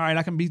be like, all right,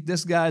 I can beat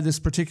this guy this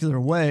particular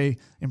way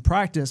in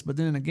practice, but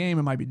then in a game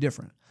it might be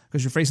different,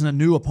 because you're facing a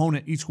new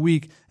opponent each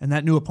week, and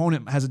that new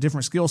opponent has a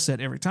different skill set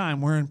every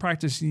time. Where in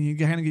practice, you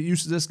kind of get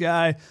used to this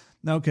guy.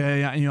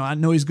 Okay, I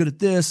know he's good at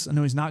this. I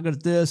know he's not good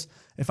at this.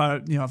 If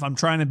I'm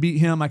trying to beat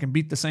him, I can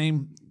beat the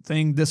same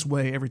thing this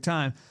way every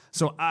time.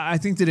 So I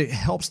think that it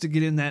helps to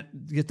get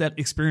that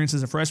experience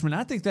as a freshman.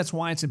 I think that's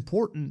why it's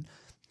important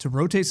to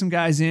rotate some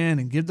guys in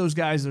and give those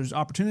guys those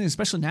opportunities,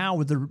 especially now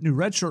with the new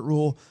redshirt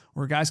rule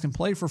where guys can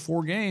play for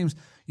 4 games.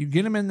 You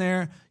get them in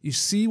there, you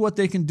see what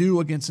they can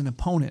do against an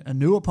opponent, a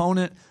new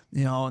opponent,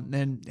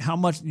 and how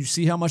much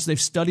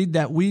they've studied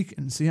that week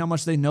and see how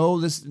much they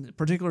know this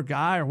particular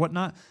guy or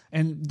whatnot.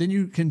 And then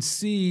you can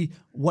see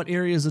what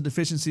areas of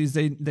deficiencies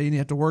they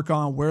have to work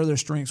on, where are their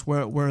strengths,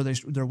 where are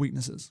their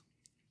weaknesses.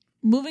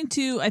 Moving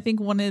to, I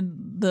think, one of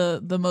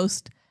the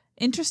most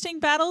interesting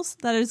battles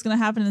that is going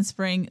to happen in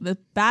spring, the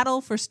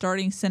battle for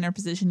starting center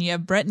position. You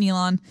have Brett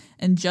Nealon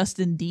and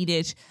Justin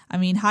Dedich. I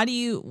mean, what do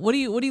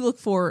you look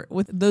for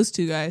with those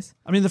two guys?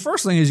 I mean, the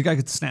first thing is you got to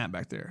get the snap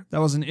back there. That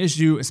was an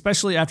issue,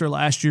 especially after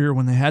last year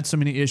when they had so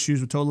many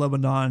issues with Toa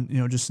Lebanon,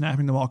 just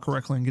snapping the ball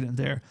correctly and getting it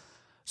there.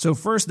 So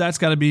first, that's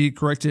got to be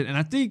corrected. And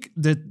I think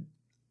that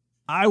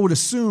I would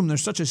assume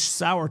there's such a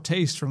sour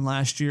taste from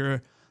last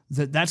year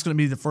that's going to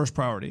be the first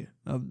priority.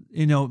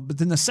 But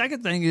then the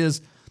second thing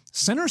is,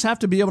 centers have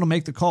to be able to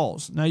make the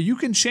calls. Now, you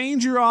can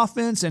change your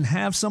offense and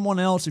have someone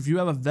else. If you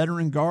have a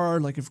veteran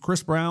guard, like if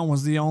Chris Brown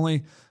was the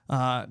only,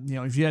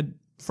 if you had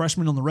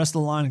freshmen on the rest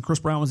of the line and Chris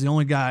Brown was the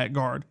only guy at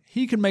guard,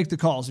 he can make the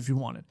calls if you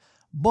wanted.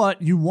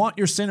 But you want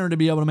your center to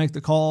be able to make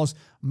the calls,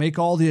 make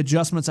all the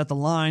adjustments at the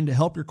line to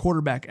help your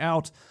quarterback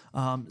out.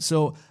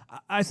 So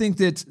I think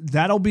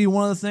that'll be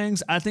one of the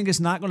things. I think it's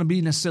not going to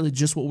be necessarily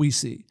just what we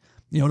see.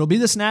 It'll be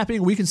the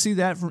snapping. We can see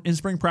that from in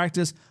spring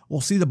practice. We'll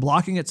see the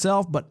blocking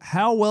itself, but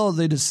how well are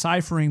they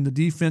deciphering the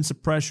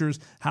defensive pressures?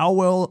 How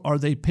well are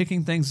they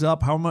picking things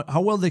up? How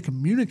well are they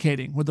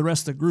communicating with the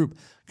rest of the group?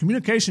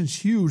 Communication's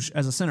huge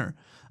as a center.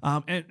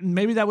 And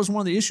maybe that was one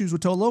of the issues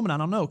with Toa Loman. I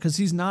don't know, because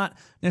he's not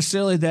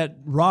necessarily that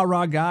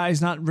rah-rah guy.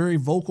 He's not a very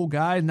vocal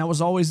guy, and that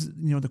was always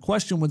the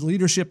question with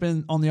leadership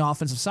on the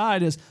offensive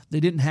side is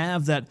they didn't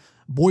have that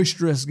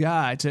boisterous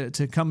guy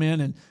to come in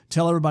and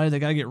tell everybody they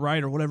got to get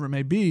right or whatever it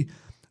may be.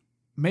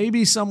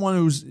 Maybe someone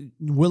who's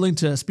willing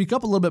to speak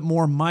up a little bit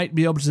more might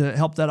be able to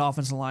help that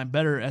offensive line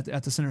better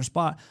at the center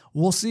spot.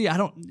 We'll see. I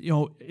don't,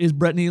 is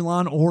Brett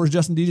Nealon or is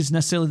Justin Dedich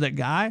necessarily that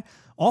guy?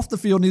 Off the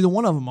field, neither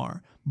one of them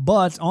are.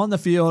 But on the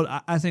field,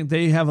 I think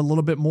they have a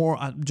little bit more.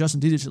 Justin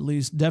Dedich, at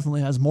least,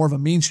 definitely has more of a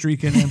mean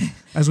streak in him,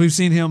 as we've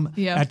seen him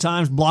at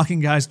times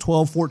blocking guys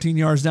 12, 14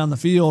 yards down the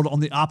field on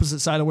the opposite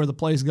side of where the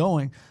play is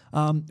going,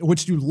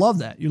 which you love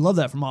that. You love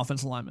that from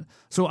offensive linemen.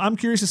 So I'm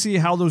curious to see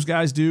how those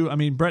guys do. I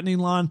mean, Brett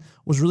Nealon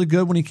was really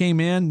good when he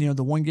came in.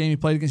 The one game he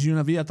played against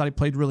UNLV, I thought he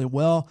played really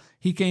well.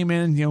 He came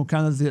in,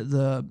 kind of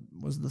the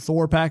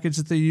Thor package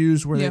that they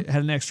used where they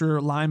had an extra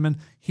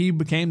lineman. He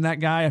became that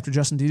guy after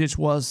Justin Dedich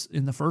was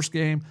in the first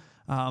game.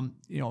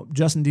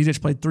 Justin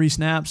Dedich played 3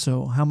 snaps,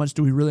 so how much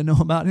do we really know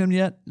about him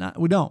yet?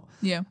 We don't.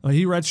 Yeah.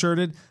 He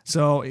redshirted,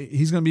 so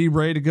he's going to be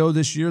ready to go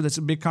this year. That's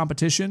a big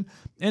competition.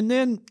 And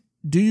then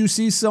do you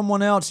see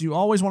someone else? You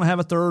always want to have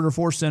a third or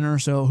fourth center,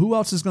 so who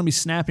else is going to be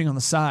snapping on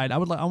the side?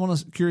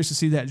 Curious to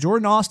see that.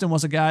 Jordan Austin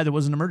was a guy that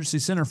was an emergency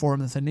center for him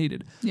that they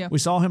needed. Yeah. We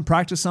saw him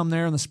practice some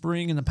there in the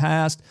spring in the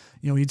past.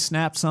 He'd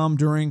snapped some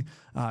during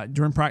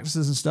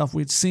practices and stuff.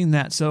 We'd seen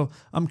that. So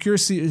I'm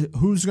curious to see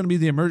who's going to be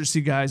the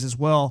emergency guys as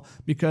well,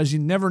 because you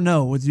never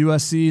know with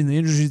USC and the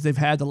injuries they've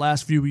had the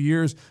last few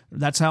years.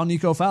 That's how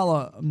Nico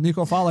Fala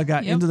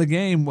got into the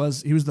game.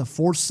 He was the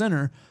fourth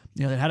center.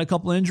 They had a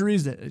couple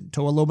injuries.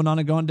 Toa Lebanon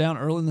had gone down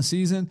early in the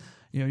season.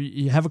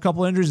 You have a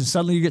couple injuries and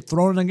suddenly you get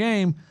thrown in a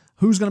game.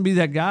 Who's going to be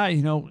that guy?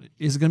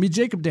 Is it going to be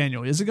Jacob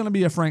Daniel? Is it going to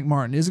be a Frank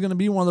Martin? Is it going to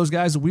be one of those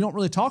guys that we don't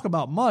really talk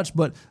about much,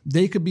 but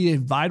they could be a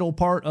vital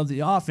part of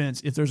the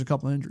offense if there's a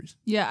couple injuries?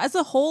 Yeah, as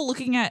a whole,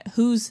 looking at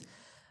who's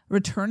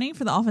returning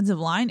for the offensive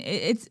line,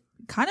 it's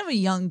kind of a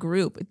young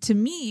group. To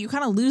me, you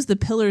kind of lose the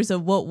pillars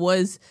of what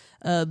was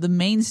the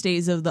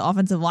mainstays of the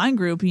offensive line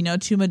group.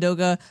 Chuma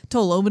Doga,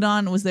 Toa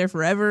Lebanon was there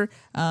forever.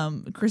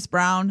 Chris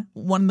Brown,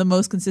 one of the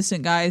most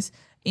consistent guys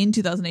in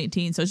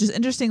 2018. So it's just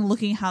interesting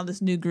looking how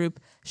this new group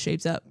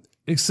shapes up.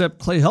 Except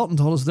Clay Helton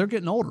told us they're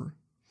getting older.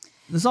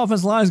 This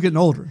offensive line is getting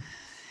older.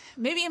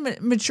 Maybe in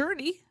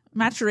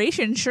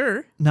maturation,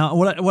 sure. Now,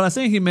 what I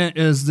think he meant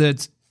is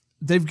that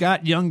they've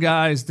got young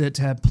guys that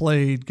have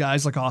played,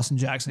 guys like Austin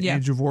Jackson,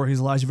 Andrew Voorhees,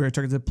 Elijah Vera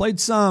Tucker. They've played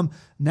some.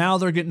 Now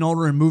they're getting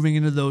older and moving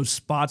into those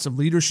spots of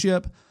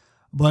leadership.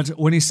 But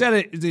when he said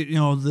it,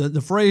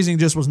 the phrasing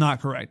just was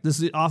not correct.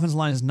 The offensive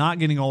line is not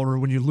getting older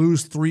when you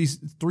lose three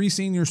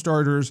senior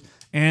starters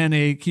and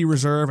a key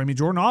reserve. I mean,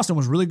 Jordan Austin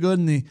was really good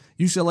in the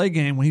UCLA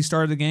game. When he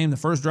started the game, the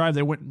first drive,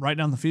 they went right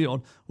down the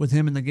field with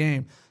him in the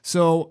game.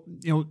 So,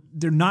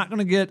 they're not going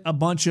to get a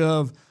bunch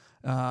of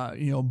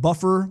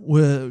buffer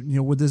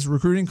with this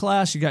recruiting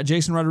class. You got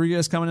Jason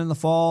Rodriguez coming in the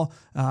fall,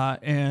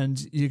 and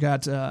you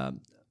got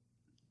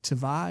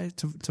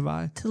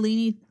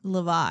Talini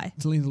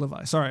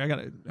Levi. Sorry, I got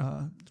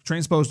to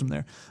transposed him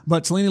there.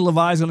 But Talini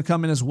Levi is going to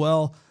come in as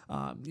well.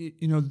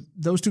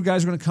 Those two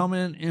guys are going to come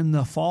in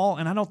the fall,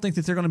 and I don't think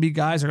that they're going to be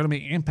guys that are going to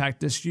make impact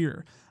this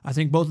year. I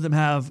think both of them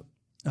have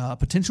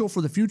potential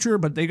for the future,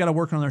 but they got to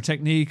work on their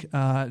technique.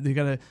 They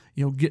got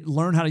to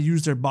learn how to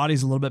use their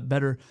bodies a little bit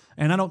better.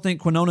 And I don't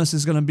think Quinones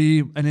is going to be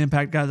an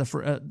impact guy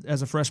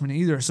as a freshman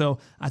either. So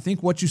I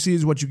think what you see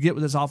is what you get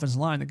with this offensive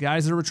line. The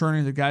guys that are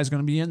returning, the guys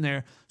going to be in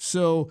there.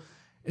 So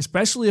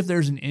especially if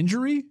there's an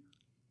injury,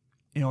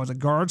 as a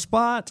guard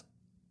spot,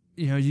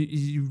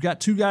 you've got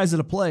two guys that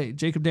have played.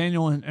 Jacob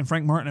Daniel and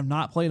Frank Martin have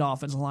not played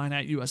offensive line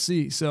at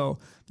USC. So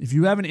if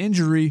you have an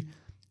injury,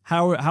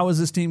 how is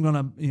this team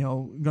gonna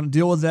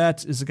deal with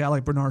that? Is a guy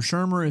like Bernard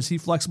Shermer, is he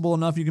flexible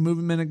enough you can move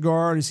him in at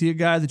guard? Is he a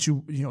guy that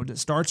that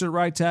starts at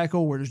right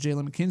tackle? Where does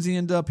Jalen McKenzie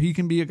end up? He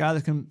can be a guy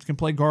that can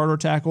play guard or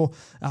tackle.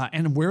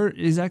 And where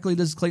exactly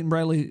does Clayton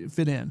Bradley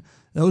fit in?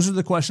 Those are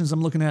the questions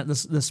I'm looking at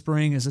this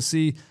spring, is to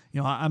see,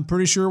 I'm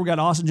pretty sure we got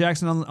Austin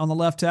Jackson on the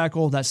left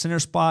tackle. That center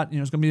spot,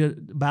 it's going to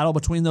be a battle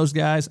between those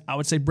guys. I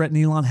would say Brett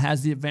Nealon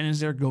has the advantage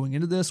there going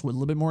into this with a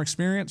little bit more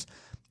experience.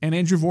 And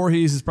Andrew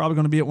Voorhees is probably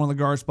going to be at one of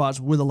the guard spots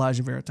with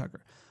Elijah Vera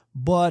Tucker.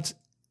 But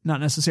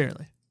not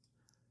necessarily.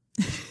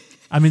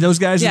 I mean, those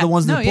guys are the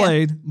ones that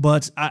played,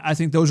 but I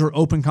think those are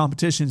open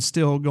competitions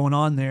still going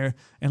on there.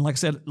 And like I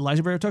said,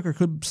 Elijah Vera Tucker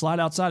could slide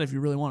outside if you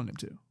really wanted him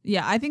to.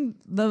 Yeah, I think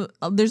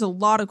there's a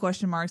lot of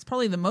question marks,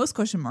 probably the most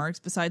question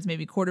marks besides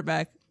maybe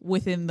quarterback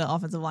within the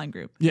offensive line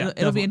group. Yeah,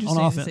 it'll be interesting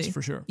on offense, to see.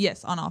 For sure.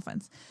 Yes, on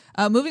offense.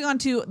 Moving on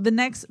to the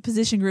next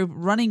position group,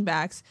 running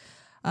backs.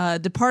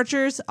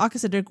 Departures,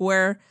 Akasedrick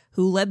Ware,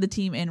 who led the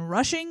team in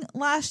rushing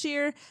last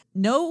year.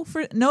 No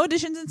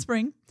additions in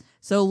spring.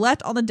 So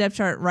left on the depth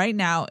chart right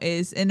now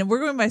is, and we're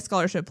going by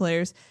scholarship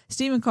players,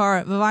 Stephen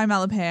Carr, Vavae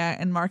Malapaya,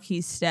 and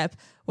Marquise Stepp.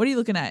 What are you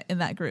looking at in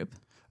that group?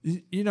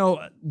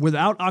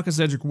 Without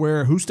Akasedrick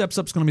Ware, who steps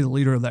up is going to be the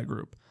leader of that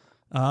group.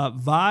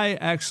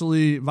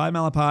 Vavae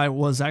Malapaya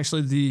was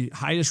actually the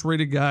highest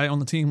rated guy on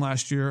the team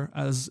last year,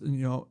 as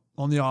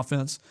on the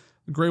offense.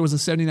 The grade was a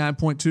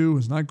 79.2.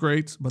 It's not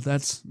great, but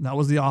that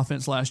was the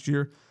offense last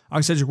year.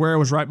 Akasedrick Ware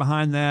was right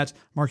behind that.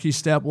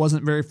 Marquise Stepp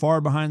wasn't very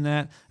far behind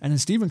that. And then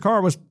Stephen Carr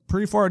was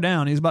pretty far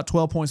down. He's about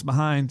 12 points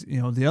behind,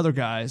 the other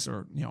guys,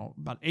 or,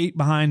 about 8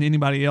 behind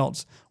anybody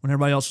else when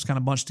everybody else was kind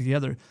of bunched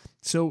together.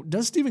 So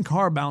does Stephen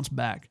Carr bounce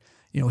back?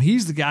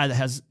 He's the guy that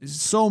has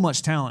so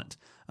much talent.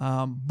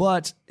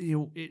 But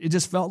it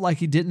just felt like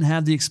he didn't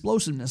have the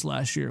explosiveness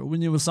last year.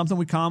 When it was something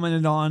we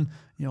commented on,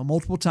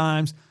 multiple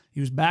times. He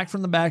was back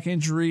from the back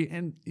injury,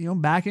 and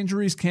back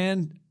injuries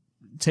can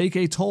take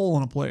a toll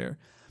on a player.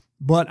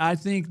 But I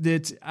think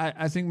that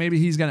I think maybe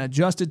he's going to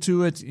adjust it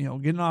to it.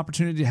 Get an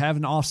opportunity to have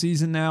an off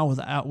season now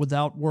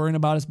without worrying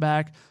about his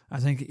back.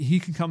 I think he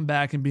can come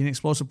back and be an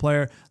explosive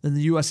player. Then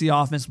the USC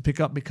offense will pick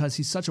up because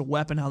he's such a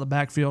weapon out of the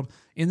backfield.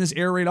 In this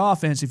air raid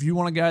offense, if you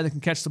want a guy that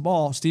can catch the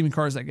ball, Stephen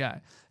Carr is that guy.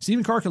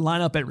 Stephen Carr can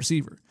line up at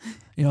receiver.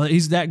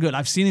 He's that good.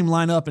 I've seen him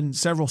line up in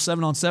several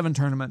 7-on-7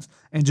 tournaments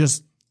and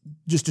just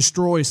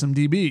destroy some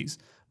DBs.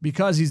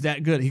 Because he's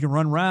that good. He can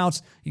run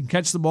routes. He can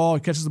catch the ball.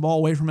 He catches the ball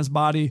away from his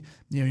body.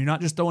 You're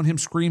not just throwing him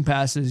screen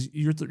passes.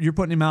 You're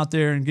putting him out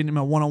there and getting him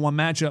a one-on-one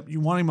matchup.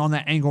 You want him on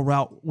that angle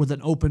route with an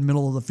open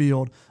middle of the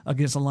field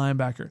against a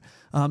linebacker.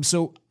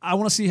 So I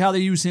want to see how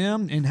they use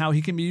him and how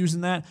he can be using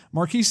that.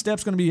 Marquise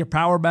Stepp's going to be a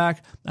power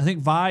back. I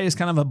think Vi is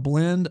kind of a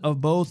blend of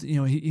both.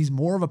 He's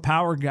more of a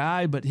power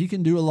guy, but he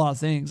can do a lot of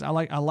things. I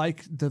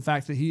like the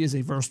fact that he is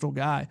a versatile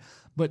guy.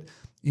 But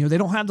they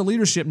don't have the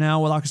leadership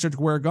now with Akasedrick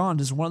Ware gone.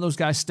 Does one of those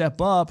guys step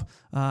up,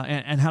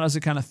 and how does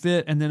it kind of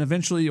fit? And then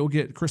eventually you'll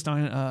get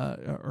Keenan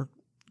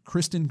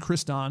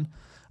Christon.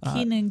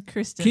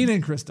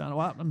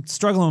 Well, I'm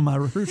struggling with my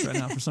recruits right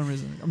now for some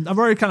reason. I've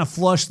already kind of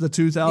flushed the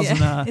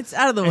 2000. It's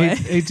out of the way.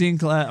 18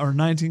 class or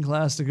 19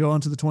 class to go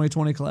into the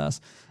 2020 class.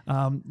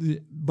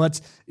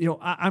 But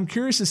I'm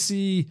curious to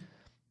see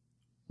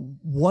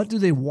what do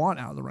they want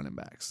out of the running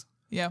backs.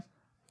 Yeah.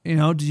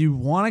 Do you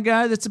want a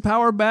guy that's a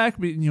power back?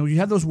 You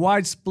have those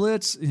wide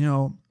splits.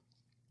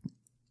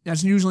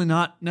 That's usually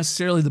not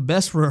necessarily the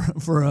best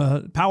for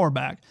a power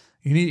back.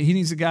 He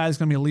needs a guy that's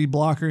going to be a lead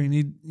blocker. You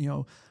need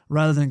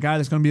rather than a guy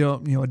that's going to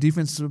be a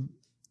defensive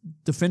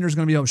defender is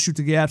going to be able to shoot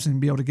the gaps and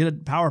be able to get a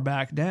power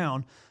back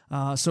down.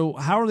 So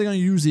how are they going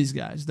to use these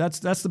guys? That's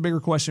the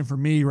bigger question for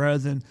me, rather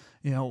than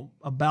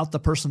about the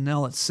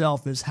personnel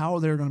itself. Is how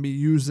they're going to be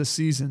used this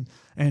season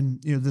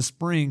and this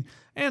spring.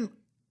 And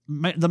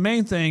the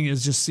main thing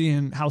is just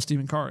seeing how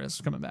Stephen Carr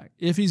is coming back.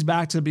 If he's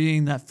back to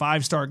being that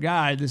 5-star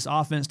guy, this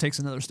offense takes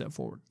another step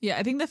forward. Yeah,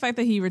 I think the fact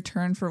that he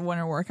returned for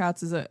winter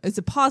workouts is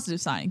a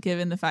positive sign,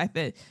 given the fact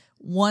that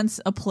once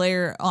a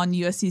player on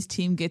USC's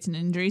team gets an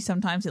injury,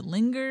 sometimes it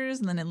lingers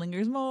and then it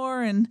lingers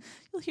more, and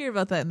you'll hear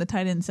about that in the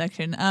tight end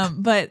section.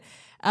 But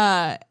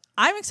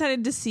I'm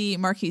excited to see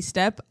Marquise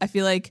Stepp. I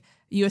feel like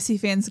USC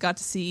fans got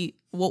to see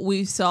what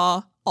we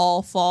saw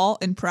all fall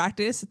in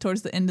practice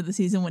towards the end of the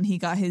season when he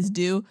got his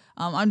due.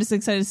 I'm just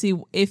excited to see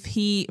if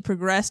he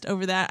progressed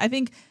over that. I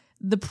think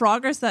the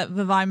progress that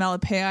Vavae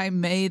Malepeai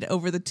made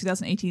over the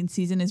 2018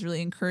 season is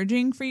really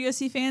encouraging for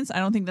USC fans. I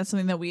don't think that's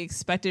something that we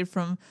expected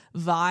from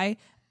Vi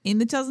in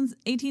the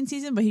 2018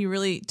 season, but he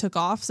really took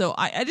off. So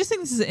I just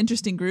think this is an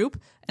interesting group,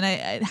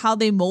 and how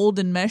they mold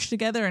and mesh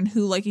together, and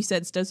who, like you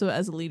said, steps up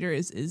as a leader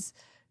is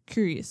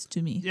curious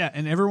to me. Yeah,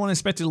 and everyone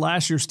expected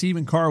last year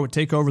Stephen Carr would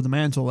take over the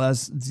mantle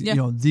as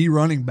the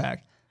running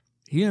back.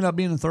 He ended up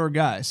being the third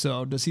guy.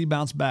 So does he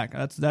bounce back?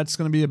 That's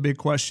going to be a big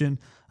question.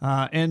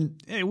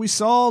 And we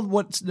saw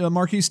what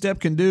Marquise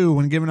Stepp can do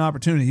when given an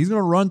opportunity. He's going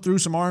to run through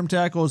some arm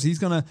tackles. He's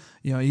going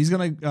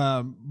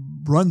to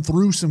run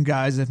through some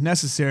guys if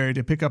necessary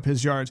to pick up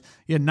his yards.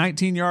 He had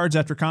 19 yards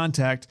after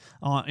contact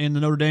in the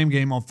Notre Dame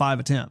game on 5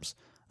 attempts.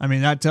 I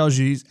mean, that tells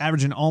you he's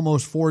averaging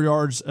almost 4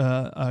 yards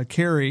a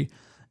carry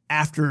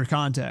after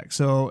contact.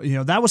 So,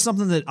 that was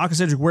something that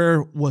Cedric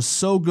Ware was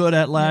so good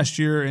at last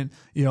year. And,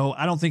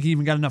 I don't think he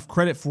even got enough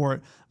credit for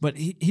it. But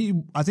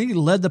I think he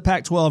led the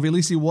Pac-12. At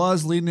least he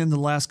was leading in the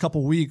last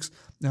couple weeks.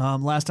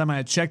 Last time I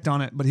had checked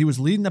on it. But he was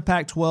leading the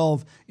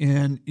Pac-12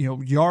 in,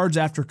 yards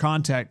after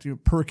contact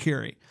per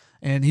carry.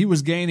 And he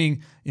was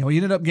gaining, he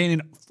ended up gaining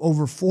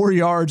over 4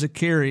 yards a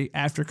carry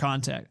after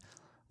contact,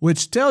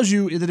 which tells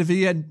you that if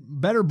he had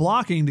better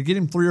blocking to get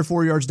him 3 or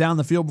 4 yards down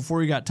the field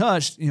before he got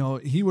touched,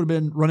 he would have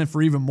been running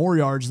for even more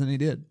yards than he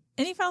did.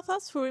 Any final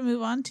thoughts before we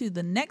move on to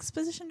the next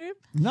position group?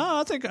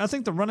 No, I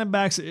think the running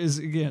backs is,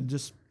 again,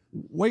 just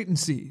wait and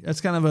see.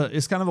 It's kind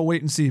of a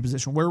wait and see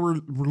position where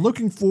we're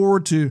looking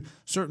forward to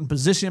certain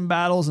position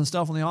battles and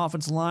stuff on the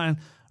offensive line.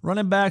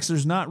 Running backs,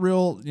 there's not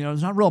real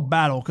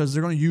battle because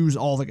they're going to use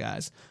all the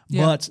guys.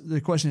 Yeah. But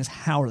the question is,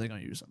 how are they going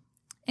to use them?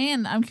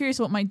 And I'm curious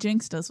what Mike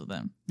Jenks does with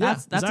them.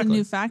 That's exactly. A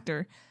new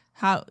factor.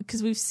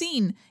 Because we've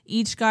seen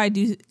each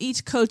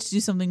coach do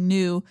something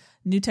new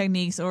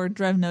techniques, or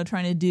Drevno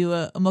trying to do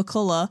a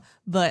McCullough,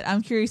 but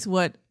I'm curious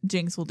what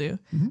Jenks will do.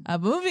 Mm-hmm.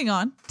 But moving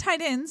on,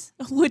 tight ends,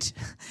 which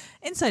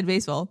inside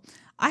baseball,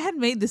 I had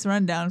made this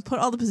rundown, put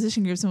all the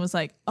position groups, and was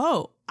like,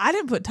 oh, I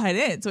didn't put tight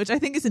ends, which I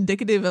think is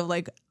indicative of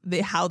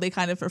how they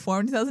kind of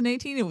performed in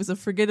 2018. It was a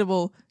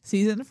forgettable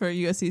season for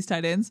USC's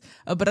tight ends.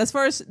 But as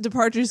far as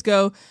departures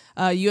go,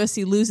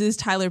 USC loses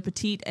Tyler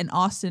Petit and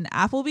Austin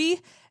Appleby.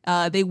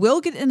 They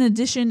will get an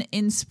addition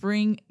in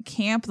spring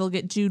camp. They'll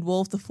get Jude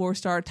Wolf, the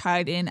 4-star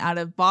tight end out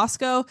of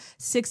Bosco,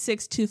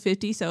 6'6",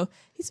 250. So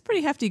he's a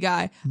pretty hefty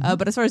guy. Mm-hmm.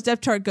 But as far as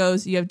depth chart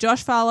goes, you have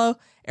Josh Fallow,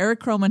 Eric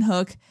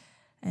Croman-Hook,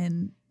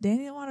 and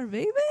Daniel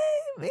Water-Baby,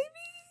 maybe?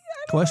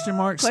 Question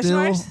marks question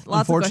still, marks?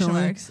 Lots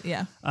unfortunately. Of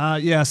question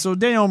marks, yeah. So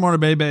Daniel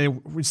Water-Baby,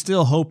 we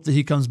still hope that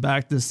he comes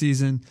back this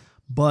season.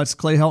 But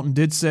Clay Helton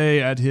did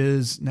say at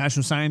his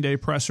National Signing Day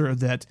presser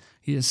that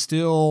he is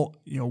still,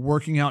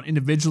 working out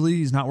individually.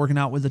 He's not working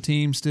out with the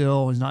team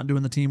still. He's not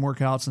doing the team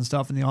workouts and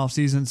stuff in the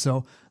offseason.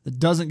 So that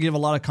doesn't give a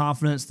lot of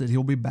confidence that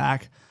he'll be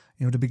back,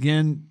 to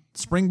begin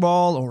spring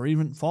ball or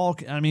even fall.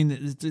 I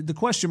mean, the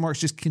question marks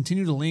just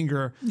continue to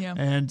linger. Yeah.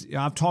 And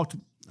I've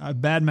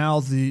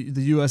badmouthed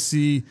the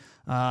USC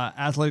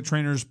athletic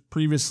trainers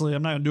previously.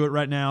 I'm not going to do it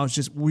right now. It's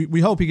just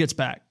we hope he gets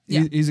back.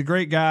 Yeah. He's a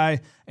great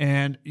guy,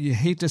 and you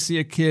hate to see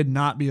a kid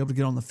not be able to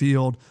get on the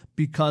field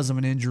because of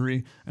an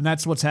injury, and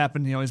that's what's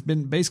happened. It's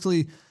been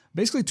basically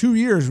 2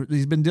 years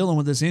he's been dealing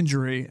with this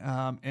injury,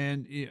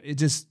 and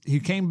he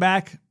came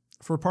back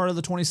for part of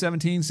the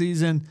 2017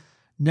 season,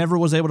 never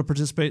was able to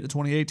participate in the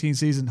 2018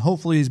 season.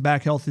 Hopefully he's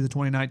back healthy the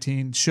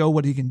 2019, show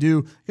what he can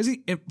do, because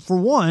for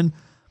one,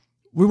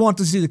 we want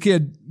to see the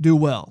kid do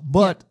well,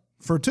 but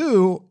for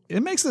two,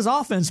 it makes this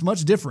offense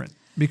much different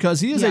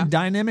because he is a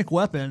dynamic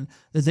weapon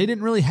that they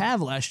didn't really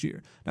have last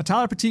year. Now,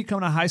 Tyler Petit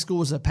coming out of high school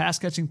was a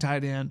pass-catching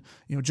tight end.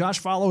 Josh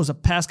Fallow was a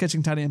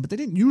pass-catching tight end, but they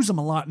didn't use him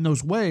a lot in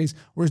those ways,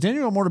 whereas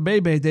Daniel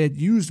Water-Baby, they had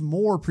used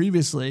more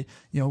previously,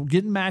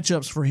 getting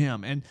matchups for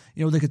him, and,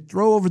 they could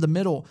throw over the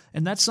middle,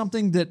 and that's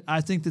something that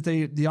I think that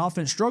the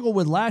offense struggled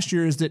with last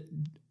year is that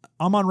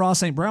Amon-Ra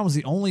St. Brown was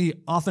the only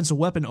offensive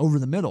weapon over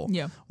the middle,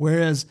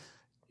 whereas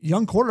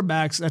young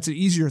quarterbacks, that's an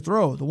easier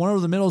throw. The one over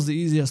the middle is the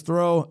easiest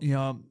throw.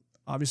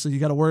 Obviously you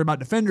got to worry about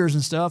defenders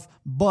and stuff,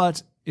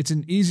 but it's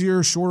an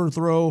easier, shorter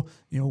throw,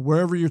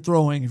 wherever you're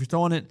throwing. If you're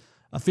throwing it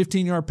a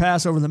 15-yard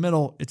pass over the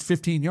middle, it's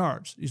 15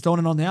 yards. You're throwing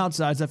it on the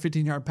outsides, that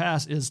 15-yard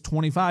pass is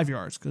 25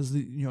 yards because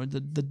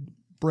the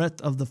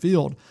breadth of the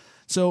field.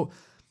 So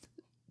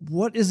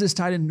what is this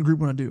tight end group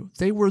going to do?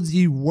 They were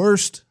the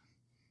worst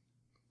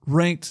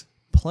ranked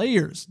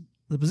players.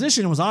 The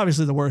position was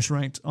obviously the worst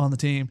ranked on the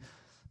team,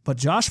 but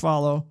Josh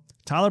Fallow,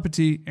 Tyler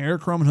Petit,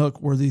 Eric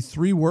Croman-Hook were the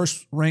 3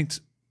 worst ranked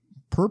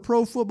per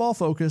Pro Football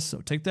Focus. So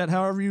take that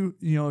however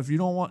if you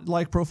don't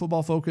like Pro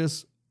Football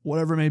Focus,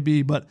 whatever it may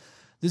be. But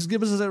this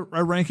gives us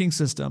a ranking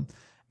system.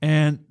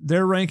 And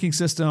their ranking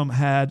system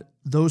had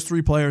those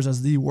three players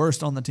as the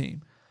worst on the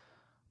team.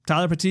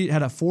 Tyler Petit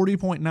had a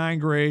 40.9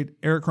 grade.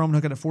 Eric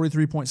Cromenhook had a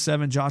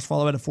 43.7. Josh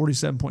Follow had a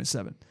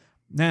 47.7.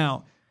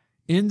 Now,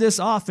 in this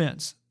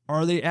offense,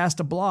 are they asked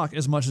to block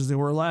as much as they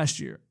were last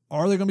year?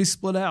 Are they going to be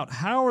split out?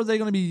 How are they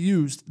going to be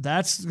used?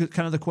 That's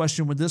kind of the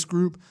question with this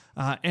group.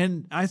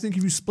 And I think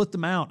if you split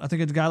them out, I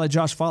think a guy like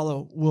Josh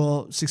Follow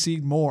will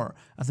succeed more.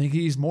 I think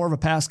he's more of a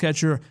pass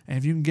catcher, and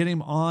if you can get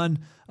him on,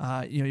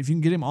 if you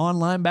can get him on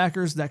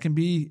linebackers, that can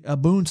be a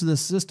boon to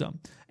this system.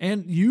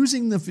 And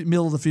using the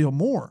middle of the field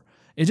more.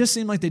 It just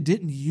seemed like they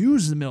didn't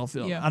use the middle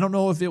field. Yeah. I don't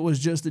know if it was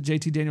just that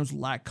JT Daniels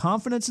lacked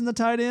confidence in the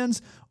tight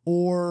ends,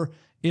 or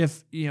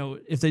if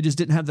they just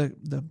didn't have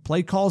the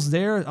play calls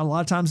there. A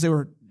lot of times they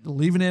were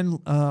leaving in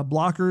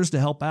blockers to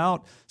help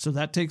out, so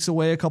that takes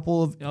away a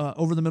couple of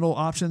over the middle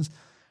options.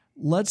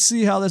 Let's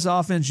see how this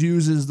offense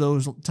uses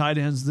those tight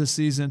ends this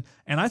season.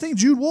 And I think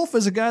Jude Wolfe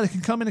is a guy that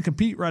can come in and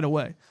compete right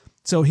away.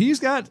 So he's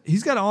got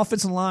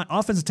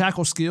offensive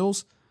tackle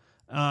skills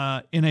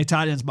in a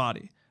tight end's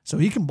body. So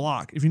he can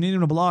block if you need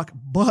him to block,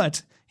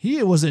 but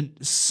he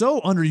wasn't so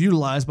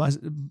underutilized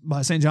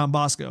by St. John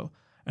Bosco.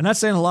 And that's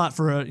saying a lot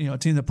for a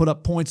team that put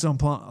up points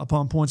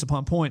upon points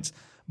upon points.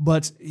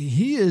 But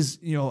he is,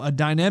 a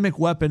dynamic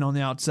weapon on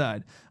the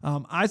outside.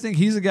 I think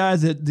he's a guy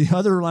that the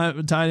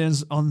other tight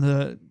ends on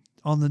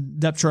the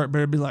depth chart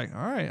better be like,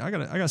 all right, I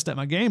gotta step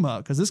my game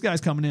up because this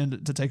guy's coming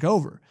in to take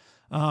over.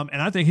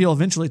 And I think he'll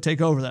eventually take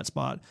over that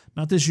spot.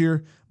 Not this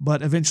year,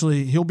 but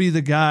eventually he'll be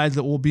the guy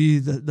that will be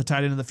the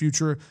tight end of the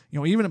future.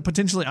 Even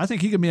potentially, I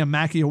think he could be a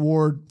Mackey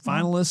Award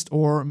finalist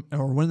or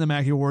win the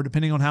Mackey Award,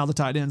 depending on how the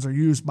tight ends are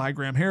used by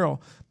Graham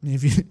Harrell. I mean,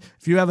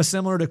 if you have a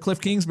similar to Cliff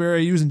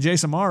Kingsbury using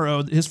Jason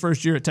Morrow his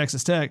first year at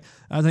Texas Tech,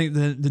 I think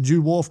the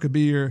Jude Wolfe could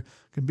be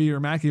your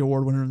Mackey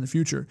Award winner in the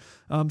future.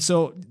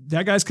 So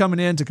that guy's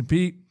coming in to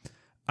compete.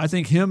 I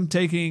think him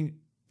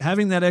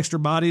having that extra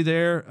body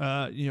there,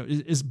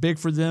 is big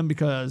for them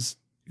because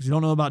you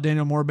don't know about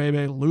Daniel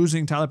Moore-Bebe,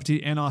 losing Tyler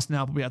Petit and Austin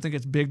Appleby. I think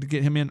it's big to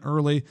get him in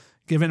early,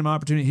 giving him an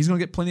opportunity. He's going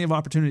to get plenty of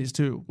opportunities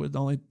too, with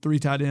only 3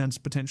 tight ends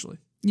potentially.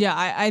 Yeah,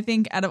 I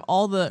think out of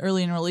all the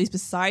early enrollees,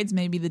 besides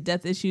maybe the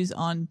depth issues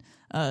on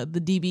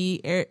the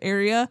DB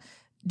area,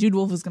 Jude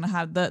Wolfe is going to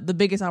have the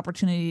biggest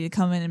opportunity to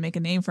come in and make a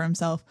name for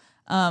himself.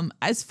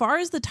 As far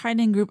as the tight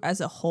end group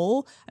as a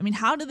whole, I mean,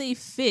 how do they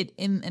fit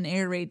in an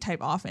air raid type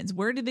offense?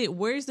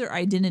 Where's their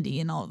identity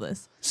in all of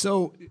this?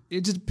 So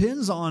it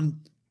depends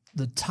on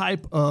the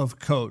type of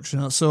coach.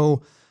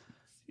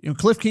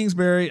 Cliff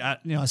Kingsbury,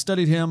 I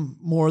studied him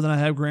more than I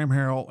have Graham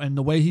Harrell and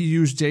the way he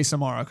used Jay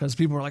Samara, because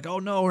people were like, oh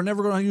no, we're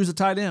never going to use a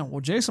tight end.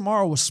 Well, Jay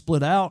Samara was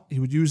split out. He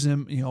would use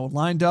him,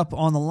 lined up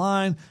on the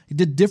line. He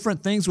did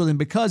different things with him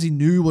because he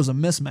knew he was a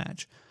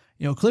mismatch.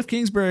 Cliff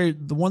Kingsbury,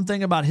 the one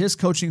thing about his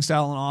coaching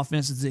style on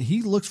offense is that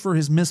he looks for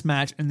his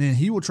mismatch and then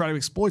he will try to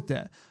exploit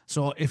that.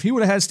 So if he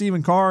would have had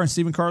Stephen Carr and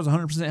Stephen Carr is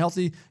 100%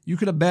 healthy, you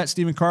could have bet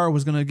Stephen Carr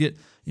was going to get,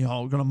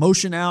 going to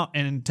motion out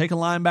and take a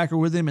linebacker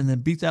with him and then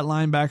beat that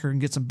linebacker and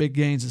get some big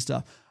gains and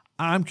stuff.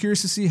 I'm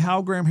curious to see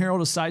how Graham Harrell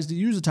decides to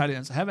use the tight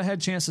ends. I haven't had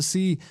a chance to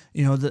see,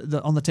 on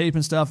the tape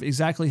and stuff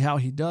exactly how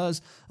he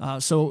does.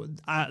 So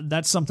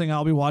that's something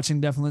I'll be watching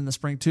definitely in the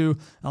spring too.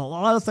 A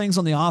lot of things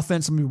on the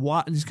offense. I'm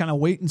going to just kind of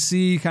wait and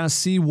see,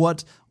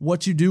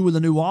 what you do with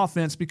the new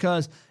offense,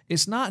 because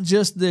it's not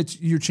just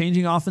that you're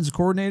changing offensive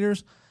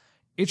coordinators.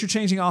 It's you're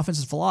changing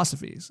offensive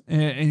philosophies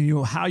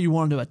and how you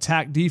want to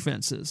attack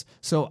defenses.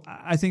 So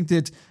I think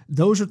that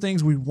those are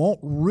things we won't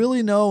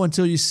really know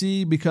until you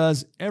see,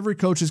 because every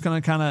coach is going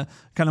to kind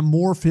of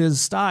morph his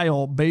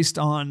style based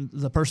on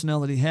the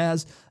personnel that he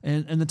has.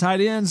 And the tight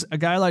ends, a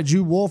guy like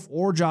Jude Wolfe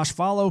or Josh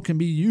Follow can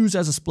be used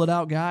as a split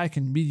out guy,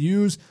 can be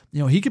used,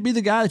 he could be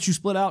the guy that you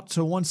split out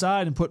to one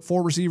side and put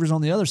 4 receivers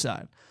on the other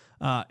side.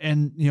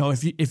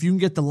 If you can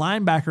get the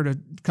linebacker to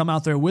come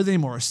out there with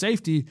him or a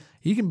safety,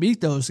 he can beat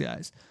those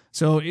guys.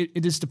 So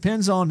it just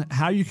depends on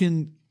how you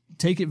can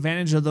take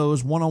advantage of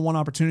those one-on-one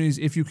opportunities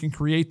if you can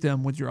create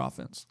them with your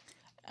offense.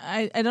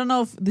 I don't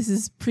know if this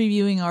is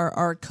previewing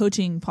our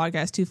coaching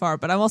podcast too far,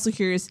 but I'm also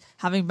curious,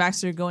 having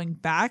Baxter going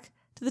back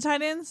to the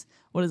tight ends,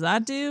 what does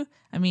that do?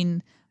 I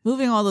mean,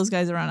 moving all those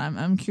guys around,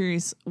 I'm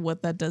curious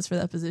what that does for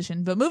that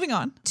position. But moving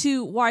on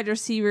to wide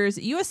receivers,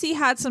 USC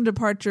had some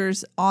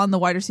departures on the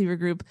wide receiver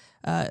group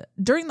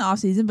during the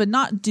offseason, but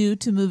not due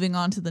to moving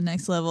on to the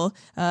next level.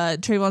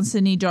 Trayvon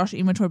Sidney, Josh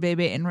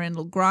Imatorbhebhe, and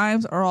Randall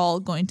Grimes are all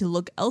going to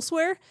look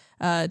elsewhere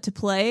to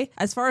play.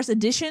 As far as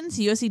additions,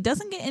 USC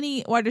doesn't get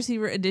any wide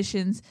receiver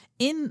additions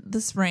in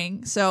the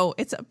spring, so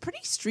it's a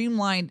pretty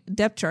streamlined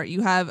depth chart.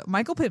 You have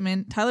Michael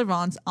Pittman, Tyler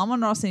Vaughns,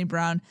 Amon-Ra St.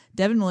 Brown,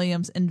 Devin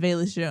Williams, and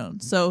Velus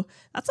Jones. So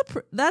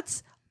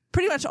that's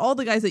pretty much all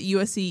the guys that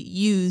USC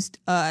used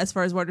as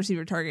far as wide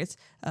receiver targets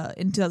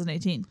in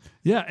 2018.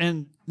 Yeah,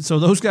 and so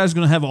those guys are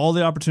going to have all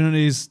the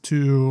opportunities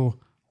to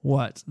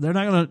what? They're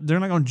not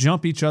going to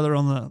jump each other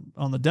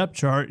on the depth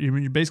chart.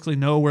 You basically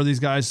know where these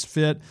guys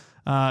fit.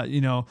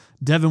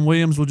 Devin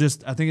Williams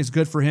I think it's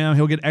good for him.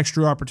 He'll get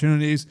extra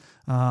opportunities,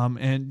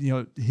 and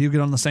he'll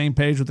get on the same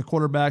page with the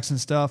quarterbacks and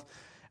stuff.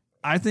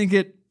 I think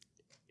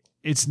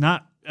it's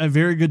not a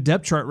very good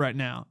depth chart right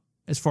now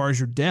as far as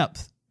your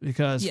depth,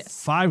 because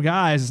 5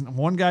 guys,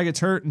 one guy gets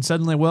hurt, and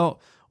suddenly,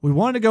 we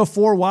wanted to go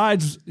 4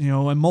 wides,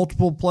 and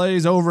multiple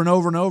plays over and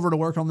over and over to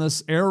work on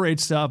this air raid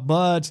stuff,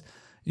 but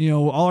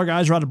all our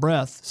guys are out of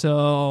breath.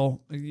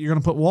 So you're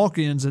going to put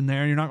walk-ins in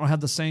there, and you're not going to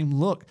have the same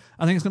look.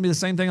 I think it's going to be the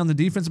same thing on the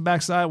defensive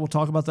backside. We'll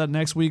talk about that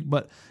next week,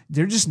 but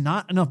there's just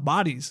not enough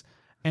bodies.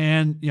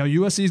 And,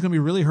 USC is going to be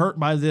really hurt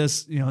by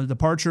this,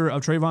 departure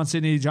of Trayvon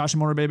Sidney, Josh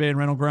Motorbebe, and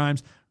Randall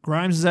Grimes.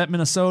 Grimes is at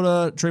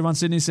Minnesota. Trayvon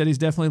Sidney said he's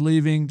definitely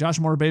leaving. Josh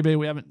Motorbebe,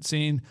 we haven't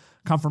seen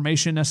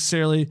confirmation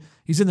necessarily.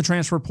 He's in the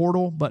transfer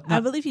portal, but I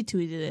believe he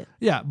tweeted it.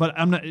 Yeah, but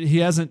he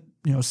hasn't,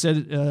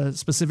 said a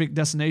specific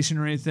destination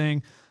or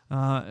anything.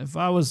 If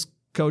I was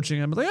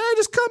coaching, I'd be like, hey,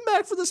 just come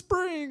back for the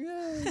spring.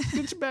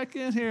 Get you back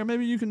in here.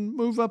 Maybe you can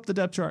move up the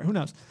depth chart. Who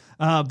knows?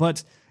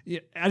 But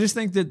I just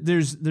think that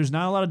there's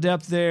not a lot of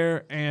depth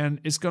there, and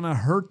it's going to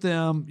hurt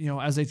them,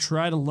 as they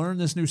try to learn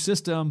this new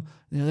system.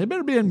 They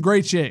better be in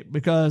great shape,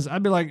 because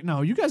I'd be like,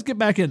 no, you guys get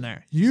back in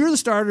there. You're the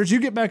starters. You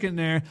get back in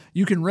there.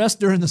 You can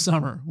rest during the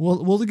summer.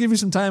 We'll give you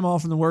some time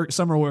off from the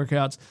summer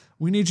workouts.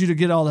 We need you to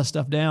get all that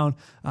stuff down.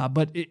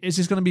 But it's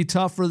just going to be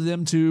tough for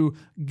them to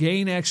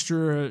gain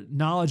extra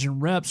knowledge and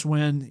reps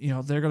when,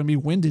 they're going to be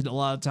winded a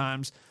lot of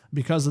times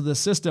because of this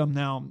system.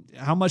 Now,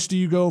 how much do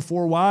you go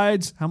 4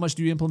 wides? How much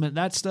do you implement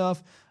that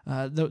stuff?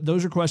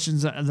 Those are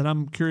questions that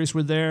I'm curious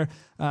with there.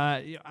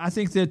 I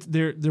think that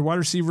their wide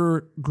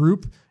receiver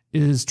group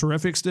is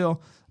terrific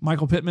still.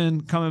 Michael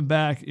Pittman coming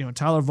back,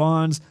 Tyler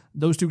Vaughns,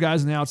 those 2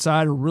 guys on the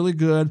outside are really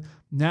good.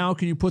 Now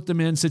can you put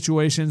them in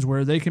situations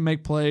where they can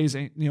make plays?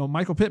 And,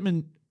 Michael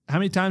Pittman, how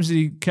many times did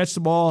he catch the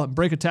ball and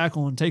break a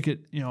tackle and take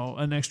it,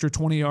 an extra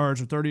 20 yards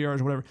or 30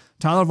 yards or whatever?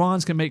 Tyler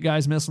Vaughns can make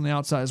guys miss on the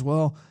outside as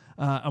well.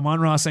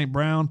 Amon-Ra St.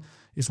 Brown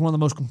is one of the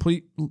most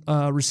complete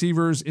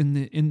receivers in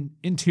the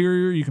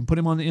interior. You can put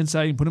him on the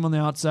inside, you can put him on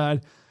the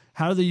outside.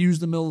 How do they use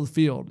the middle of the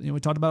field? We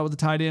talked about it with the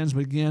tight ends,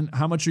 but again,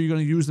 how much are you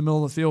going to use the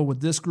middle of the field with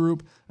this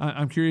group?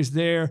 I'm curious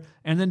there.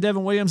 And then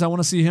Devin Williams, I want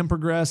to see him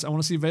progress. I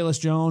want to see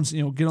Velus Jones,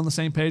 get on the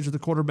same page with the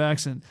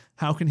quarterbacks, and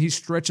how can he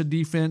stretch a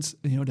defense,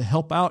 to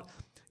help out.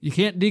 You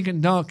can't dink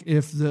and dunk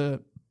if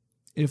the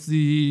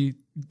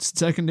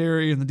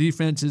secondary and the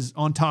defense is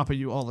on top of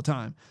you all the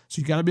time.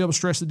 So you got to be able to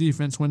stretch the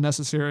defense when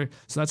necessary.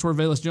 So that's where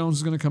Velus Jones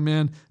is going to come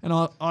in. And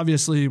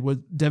obviously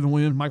with Devin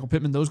Williams, Michael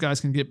Pittman, those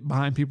guys can get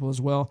behind people as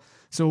well.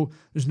 So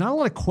there's not a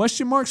lot of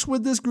question marks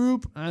with this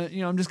group.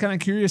 I'm just kind of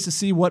curious to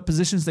see what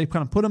positions they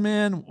kind of put them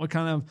in, what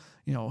kind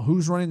of,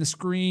 who's running the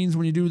screens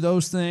when you do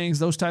those things,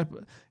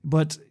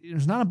 but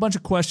there's not a bunch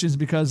of questions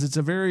because it's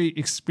a very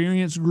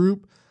experienced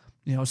group.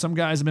 Some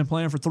guys have been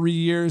playing for 3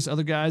 years.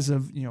 Other guys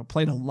have,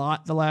 played a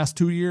lot the last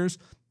 2 years.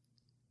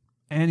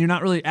 And you're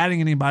not really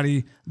adding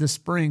anybody this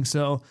spring.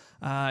 So,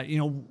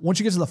 once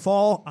you get to the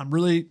fall, I'm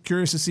really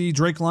curious to see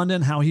Drake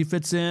London, how he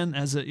fits in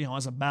as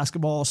a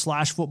basketball /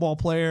 football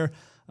player.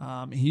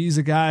 He's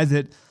a guy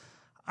that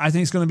I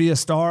think is going to be a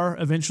star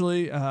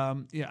eventually.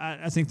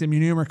 I think that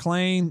Munir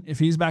McClain, if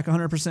he's back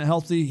 100%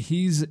 healthy,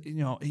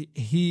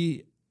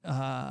 he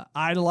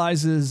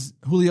idolizes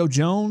Julio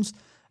Jones.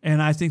 And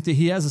I think that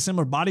he has a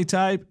similar body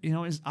type.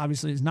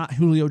 Obviously he's not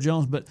Julio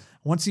Jones, but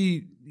once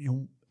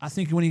I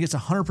think when he gets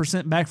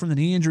 100% back from the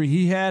knee injury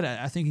he had,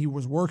 I think he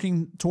was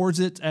working towards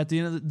it at the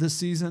end of this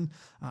season.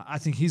 I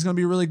think he's going to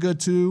be really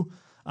good too.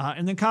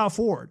 And then Kyle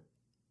Ford.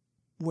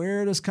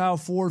 Where does Kyle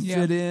Ford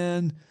fit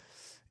in?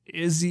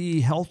 Is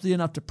he healthy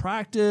enough to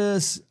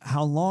practice?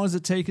 How long does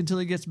it take until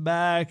he gets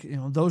back?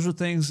 Those are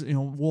things,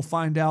 we'll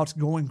find out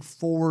going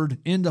forward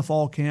into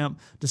fall camp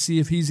to see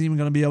if he's even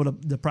going to be able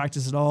to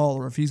practice at all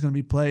or if he's going to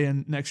be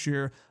playing next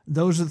year.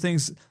 Those are the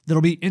things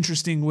that'll be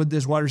interesting with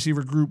this wide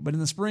receiver group. But in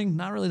the spring,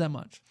 not really that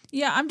much.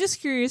 Yeah, I'm just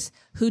curious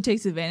who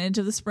takes advantage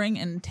of the spring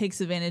and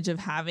takes advantage of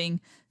having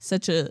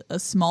such a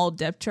small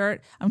depth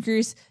chart. I'm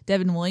curious,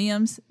 Devin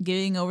Williams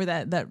getting over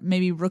that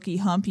maybe rookie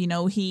hump.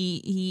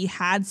 He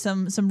had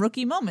some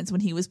rookie moments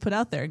when he was put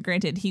out there.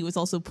 Granted, he was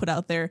also put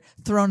out there,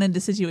 thrown into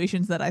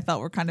situations that I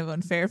thought were kind of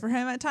unfair for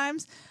him at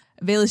times.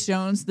 Velus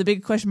Jones, the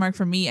big question mark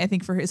for me, I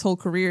think for his whole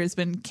career has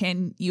been,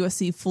 can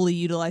USC fully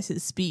utilize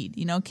his speed?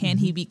 Can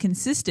he be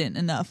consistent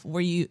enough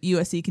where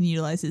USC can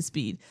utilize his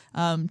speed?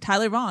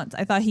 Tyler Vaughns,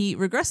 I thought he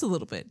regressed a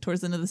little bit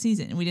towards the end of the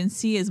season, and we didn't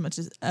see as much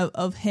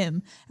of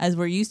him as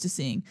we're used to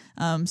seeing.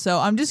 So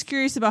I'm just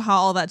curious about how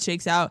all that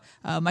shakes out.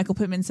 Michael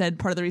Pittman said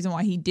part of the reason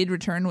why he did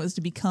return was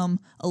to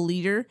become a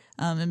leader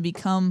and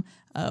become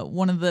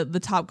one of the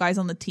top guys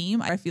on the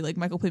team. I feel like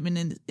Michael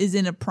Pittman is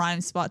in a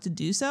prime spot to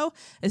do so,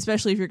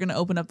 especially if you're going to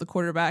open up the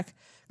quarterback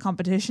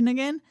competition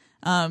again.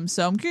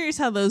 So I'm curious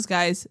how those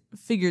guys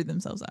figured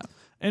themselves out.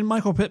 And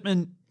Michael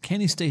Pittman, can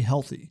he stay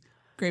healthy?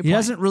 Great point. He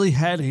hasn't really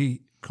had a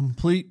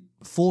complete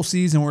full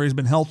season where he's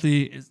been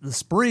healthy. The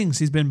springs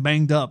he's been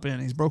banged up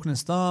and he's broken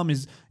his thumb.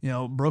 He's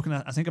broken.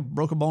 I think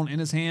broke a bone in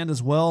his hand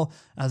as well.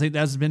 I think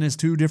that's been his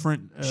two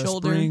different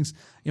springs.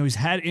 He's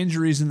had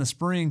injuries in the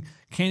spring.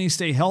 Can he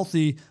stay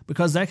healthy?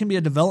 Because that can be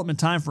a development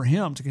time for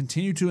him to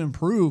continue to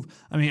improve.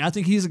 I mean, I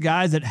think he's a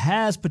guy that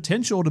has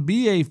potential to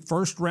be a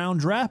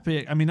first-round draft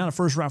pick. I mean, not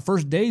a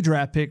first-day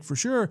draft pick for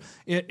sure.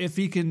 If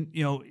he can,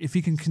 if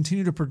he can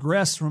continue to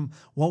progress from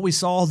what we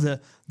saw the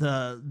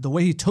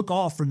way he took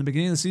off from the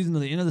beginning of the season to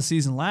the end of the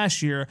season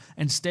last year,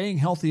 and staying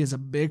healthy is a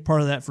big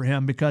part of that for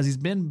him because he's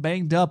been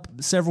banged up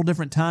several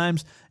different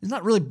times. He's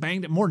not really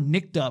banged up, more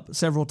nicked up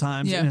several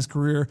times in his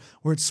career,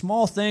 where it's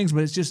small things,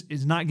 but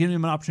it's not giving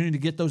him an opportunity to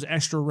get those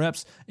extra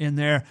reps in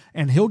there,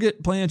 and he'll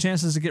get plenty of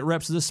chances to get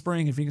reps this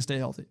spring if he can stay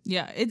healthy.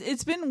 Yeah,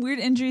 it's been weird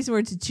injuries where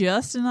it's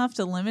just enough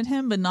to limit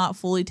him, but not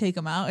fully take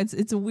him out.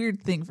 It's a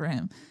weird thing for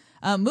him.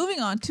 Moving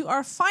on to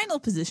our final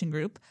position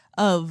group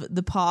of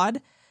the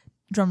pod.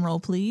 Drum roll,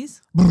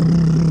 please.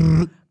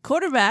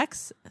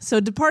 Quarterbacks. So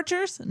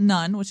departures,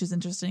 none, which is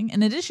interesting.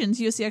 And additions,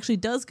 USC actually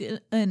does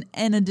get an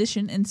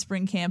addition in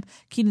spring camp.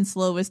 Keaton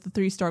Slovis, the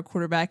 3-star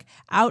quarterback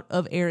out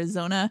of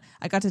Arizona.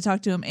 I got to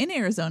talk to him in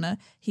Arizona.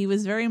 He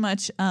was very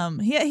much,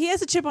 he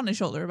has a chip on his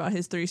shoulder about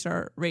his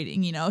 3-star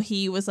rating.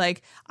 He was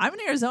like, I'm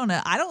in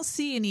Arizona. I don't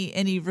see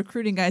any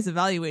recruiting guys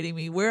evaluating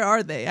me. Where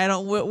are they?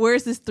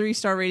 Where's this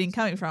 3-star rating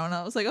coming from? And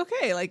I was like,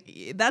 okay,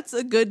 like that's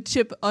a good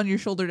chip on your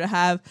shoulder to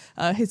have.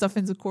 His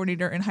offensive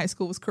coordinator in high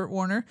school was Kurt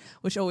Warner,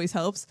 which always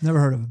helps. Never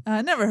heard of him.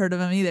 Never heard of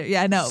him either.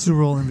 Yeah, I know.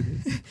 Super Bowl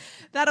MVP.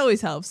 That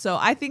always helps. So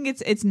I think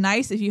it's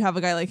nice if you have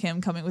a guy like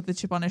him coming with the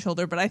chip on his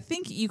shoulder, but I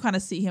think you kind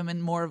of see him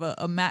in more of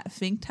a Matt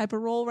Fink type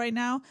of role right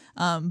now.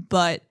 So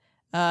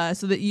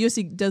that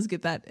USC does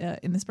get that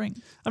in the spring.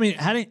 I mean,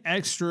 having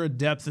extra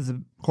depth at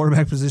the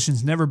quarterback position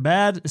is never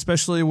bad,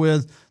 especially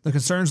with the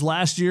concerns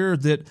last year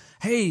that,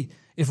 hey,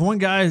 if one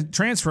guy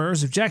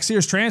transfers, if Jack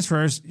Sears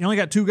transfers, you only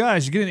got 2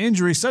 guys. You get an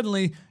injury,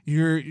 suddenly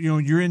you're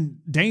in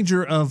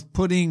danger of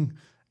putting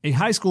a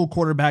high school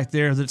quarterback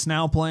there that's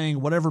now playing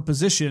whatever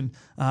position.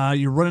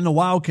 You're running a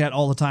Wildcat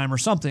all the time or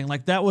something.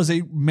 Like that was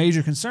a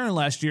major concern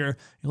last year.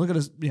 You look at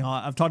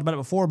I've talked about it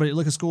before, but you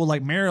look at a school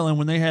like Maryland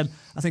when they had,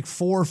 I think,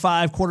 4 or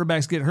 5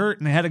 quarterbacks get hurt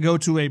and they had to go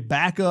to a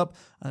backup,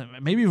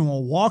 maybe even a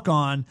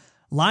walk-on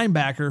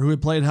linebacker who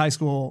had played high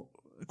school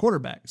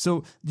quarterback.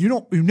 So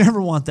you never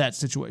want that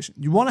situation.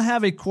 You want to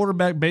have a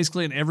quarterback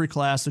basically in every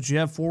class, so that you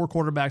have 4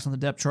 quarterbacks on the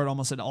depth chart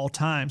almost at all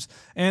times.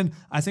 And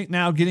I think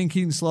now getting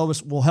Keaton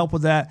Slovis will help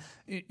with that.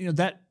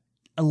 That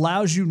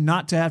allows you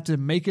not to have to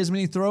make as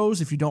many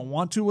throws if you don't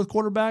want to with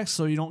quarterbacks,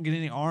 so you don't get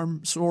any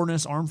arm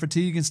soreness, arm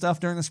fatigue and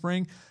stuff during the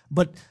spring.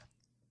 But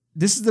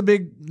this is the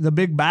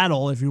big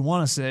battle, if you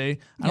want to say.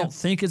 I don't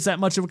think it's that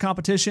much of a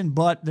competition,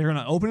 but they're going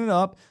to open it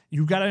up.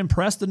 You've got to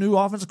impress the new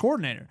offensive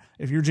coordinator.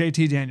 If you're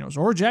JT Daniels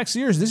or Jack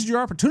Sears, this is your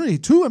opportunity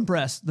to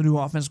impress the new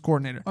offensive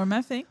coordinator. Or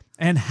Matt Fink.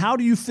 And how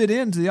do you fit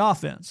into the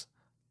offense?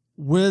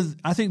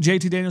 I think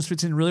JT Daniels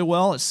fits in really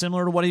well. It's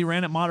similar to what he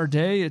ran at Mater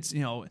Dei.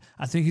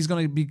 I think he's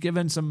going to be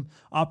given some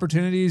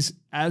opportunities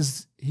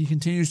as he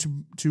continues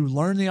to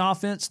learn the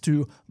offense,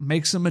 to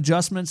make some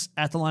adjustments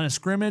at the line of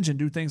scrimmage and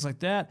do things like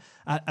that.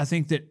 I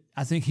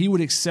think he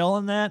would excel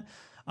in that.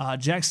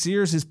 Jack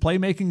Sears, his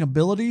playmaking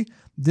ability,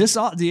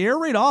 the air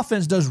raid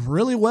offense does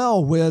really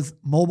well with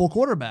mobile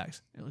quarterbacks.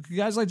 You look at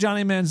guys like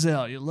Johnny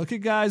Manziel. You look at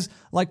guys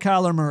like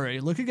Kyler Murray.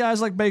 Look at guys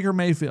like Baker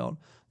Mayfield.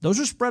 Those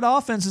are spread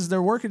offenses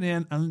they're working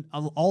in, and a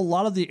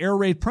lot of the air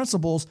raid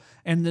principles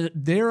and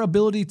their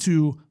ability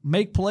to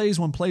make plays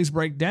when plays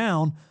break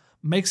down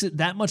makes it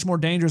that much more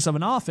dangerous of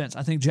an offense.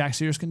 I think Jack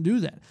Sears can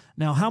do that.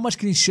 Now, how much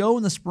can he show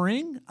in the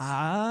spring?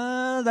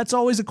 That's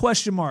always a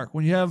question mark.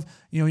 When you have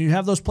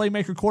those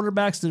playmaker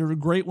quarterbacks that are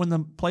great when the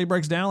play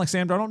breaks down, like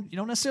Sam Darnold, you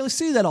don't necessarily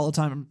see that all the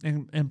time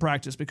in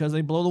practice because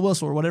they blow the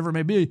whistle or whatever it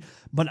may be.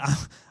 But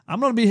I'm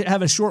going to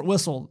have a short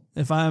whistle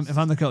if I'm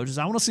the coaches.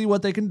 I want to see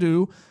what they can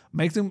do.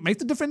 Make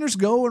the defenders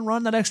go and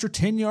run that extra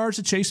 10 yards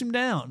to chase him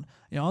down.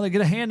 They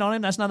get a hand on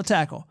him. That's not a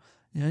tackle.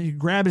 You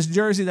grab his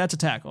jersey, that's a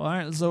tackle. All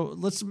right, so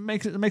let's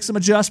make some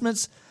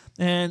adjustments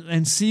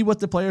and see what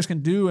the players can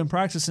do in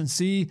practice and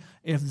see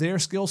if their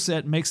skill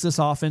set makes this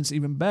offense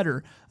even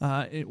better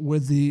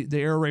with the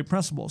air raid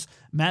principles.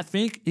 Matt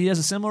Fink, he has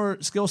a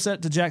similar skill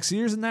set to Jack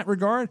Sears in that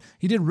regard.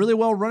 He did really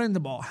well running the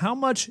ball. How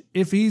much,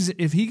 if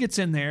he gets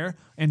in there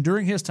and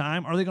during his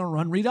time, are they going to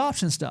run read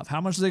option stuff?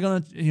 How much are they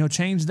going to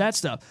change that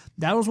stuff?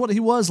 That was what he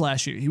was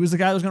last year. He was the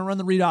guy that was going to run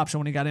the read option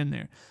when he got in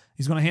there.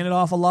 He's going to hand it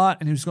off a lot,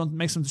 and he's going to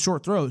make some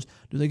short throws.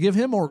 Do they give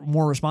him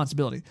more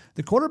responsibility?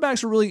 The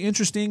quarterbacks are really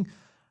interesting,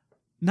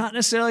 not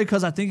necessarily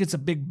because I think it's a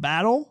big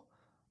battle,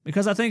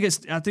 because I think it's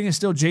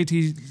still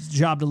JT's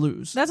job to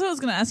lose. That's what I was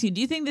going to ask you. Do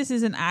you think this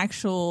is an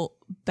actual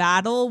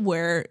battle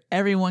where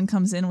everyone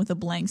comes in with a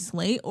blank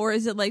slate, or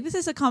is it like this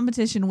is a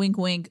competition, wink,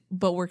 wink,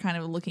 but we're kind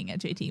of looking at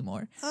JT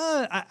more?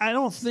 I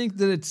don't think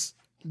that it's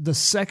the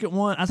second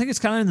one. I think it's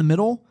kind of in the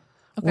middle.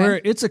 Okay.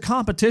 Where it's a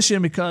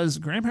competition because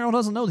Graham Harrell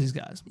doesn't know these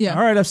guys. Yeah.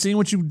 All right, I've seen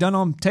what you've done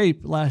on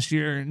tape last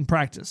year in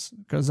practice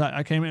because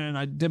I came in and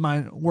I did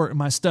my work,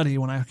 my study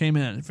when I came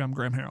in, if I'm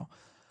Graham Harrell.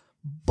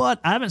 but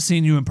I haven't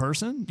seen you in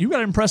person. You got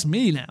to impress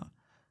me now.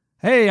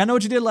 Hey, I know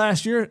what you did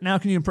last year. Now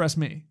can you impress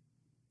me?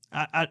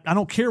 I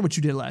don't care what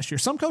you did last year.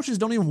 Some coaches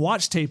don't even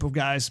watch tape of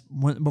guys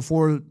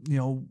before,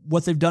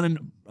 what they've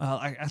done.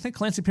 I think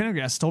Clancy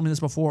Pendergast told me this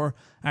before,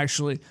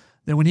 actually,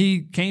 that when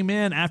he came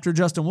in after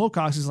Justin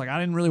Wilcox, he's like, I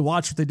didn't really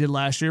watch what they did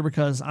last year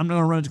because I'm going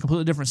to run a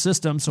completely different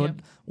system. So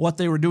what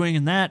they were doing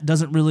in that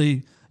doesn't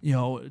really,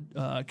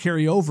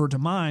 carry over to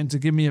mine to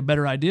give me a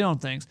better idea on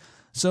things.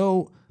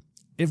 So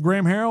if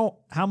Graham Harrell,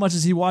 how much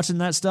is he watching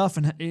that stuff?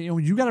 And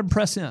you got to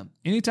impress him.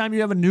 Anytime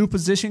you have a new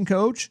position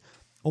coach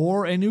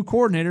or a new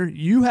coordinator,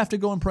 you have to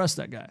go impress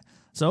that guy.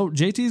 So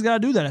JT's got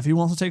to do that if he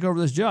wants to take over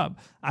this job.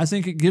 I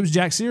think it gives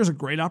Jack Sears a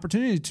great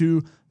opportunity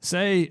to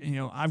say,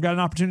 I've got an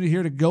opportunity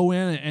here to go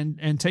in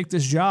and take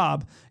this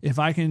job if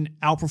I can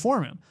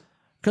outperform him.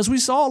 Because we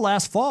saw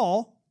last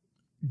fall,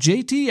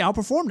 JT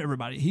outperformed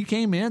everybody. He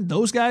came in.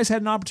 Those guys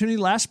had an opportunity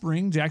last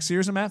spring, Jack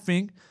Sears and Matt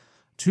Fink,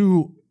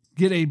 to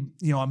get a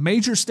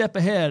major step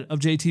ahead of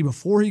JT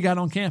before he got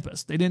on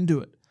campus. They didn't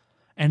do it.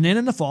 And then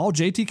in the fall,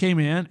 JT came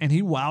in and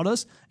he wowed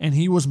us, and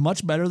he was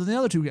much better than the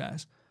other two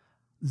guys.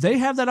 They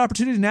have that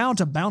opportunity now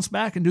to bounce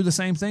back and do the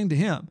same thing to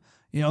him.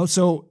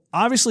 So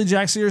obviously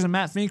Jack Sears and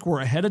Matt Fink were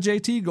ahead of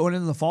JT going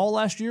into the fall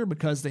last year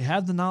because they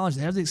have the knowledge,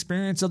 they have the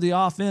experience of the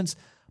offense,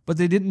 but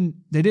they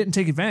didn't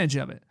take advantage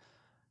of it.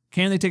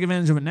 Can they take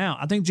advantage of it now?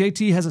 I think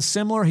JT has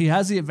he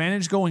has the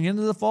advantage going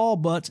into the fall,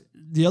 but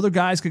the other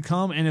guys could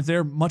come, and if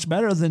they're much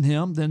better than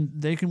him, then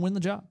they can win the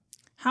job.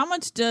 How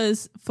much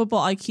does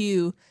football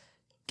IQ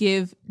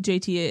give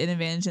JT an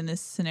advantage in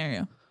this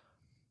scenario?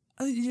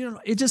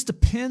 It just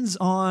depends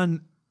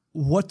on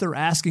what they're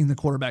asking the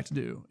quarterback to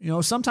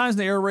do. Sometimes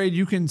the air raid,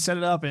 you can set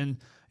it up and,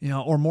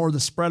 or more of the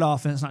spread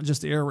offense, not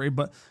just the air raid,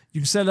 but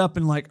you can set it up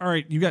and all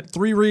right, you got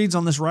 3 reads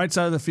on this right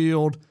side of the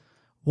field,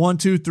 1,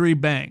 2, 3,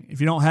 bang. If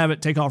you don't have it,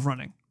 take off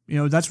running.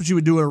 That's what you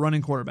would do at a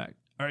running quarterback.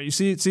 All right, you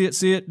see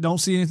it, don't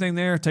see anything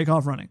there, take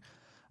off running.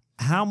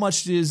 How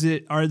much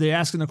are they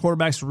asking the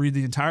quarterbacks to read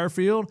the entire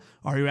field?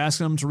 Are you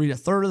asking them to read a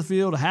third of the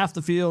field, a half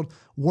the field?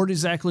 What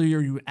exactly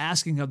are you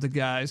asking of the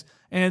guys?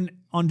 And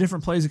on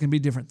different plays, it can be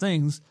different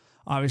things,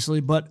 obviously.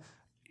 But,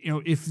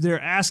 if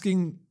they're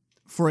asking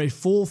for a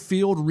full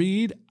field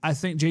read, I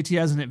think JT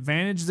has an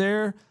advantage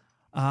there.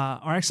 Or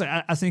actually,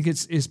 I think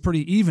it's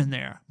pretty even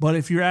there. But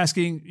if you're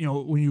asking,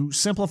 when you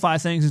simplify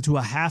things into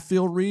a half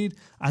field read,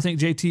 I think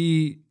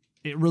JT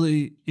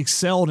really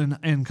excelled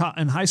in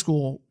high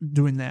school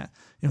doing that.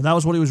 That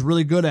was what he was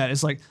really good at.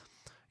 It's like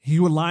he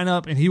would line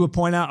up and he would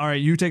point out, all right,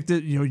 you take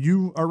the,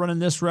 you are running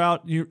this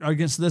route you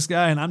against this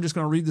guy, and I'm just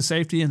going to read the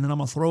safety, and then I'm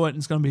going to throw it, and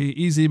it's going to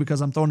be easy because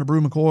I'm throwing to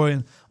Brew McCoy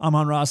and I'm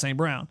on Ross St.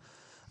 Brown.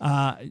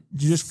 Did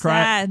you just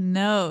cry? Sad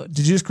note.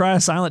 Did you just cry a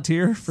silent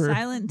tear for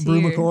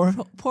Brew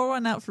McCoy? Pour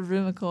one out for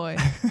Brew McCoy.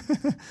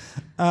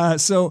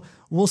 So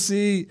we'll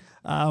see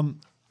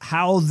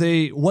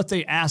what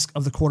they ask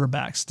of the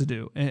quarterbacks to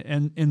do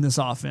in this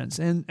offense,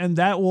 and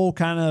that will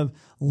kind of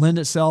lend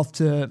itself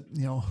to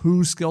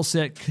whose skill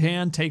set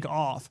can take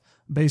off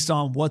based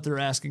on what they're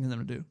asking them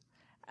to do.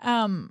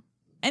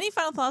 Any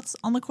final thoughts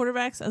on the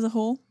quarterbacks as a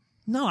whole?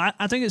 No,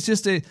 I think it's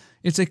just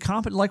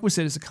like we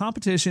said, it's a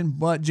competition,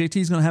 but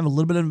JT's going to have a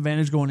little bit of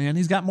advantage going in.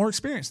 He's got more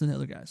experience than the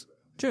other guys.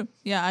 True.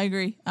 Yeah, I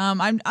agree.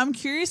 I'm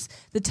curious,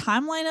 the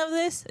timeline of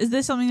this, is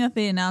this something that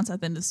they announce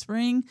at the end of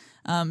spring?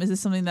 Is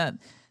this something that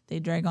they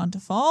drag on to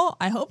fall?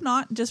 I hope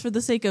not, just for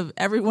the sake of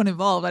everyone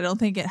involved. I don't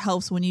think it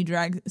helps when you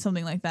drag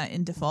something like that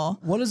into fall.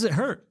 What does it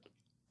hurt?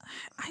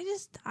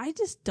 I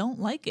just don't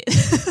like it.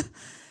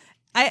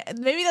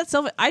 Maybe that's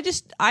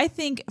I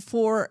think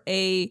for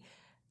a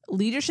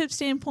leadership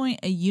standpoint,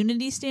 a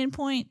unity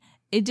standpoint,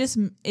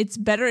 it's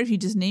better if you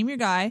just name your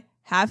guy,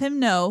 have him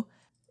know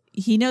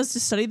he knows to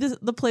study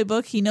the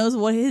playbook, he knows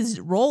what his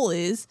role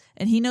is,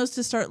 and he knows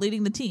to start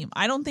leading the team.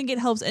 I don't think it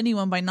helps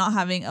anyone by not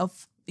having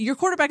your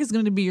quarterback is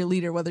going to be your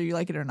leader whether you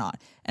like it or not.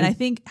 And I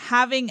think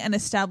having an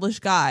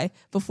established guy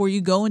before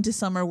you go into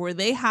summer where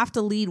they have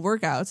to lead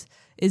workouts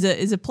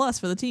is a plus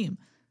for the team.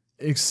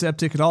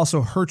 Except it could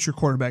also hurt your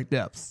quarterback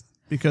depth,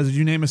 because if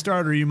you name a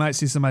starter, you might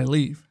see somebody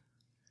leave.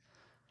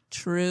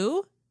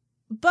 True,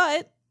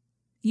 but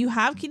you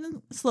have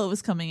Keenan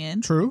Slovis coming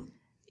in. True.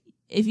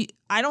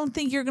 I don't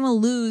think you're going to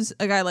lose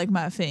a guy like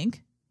Matt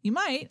Fink. You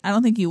might. I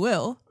don't think you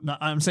will. No,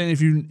 I'm saying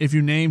if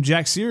you name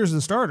Jack Sears the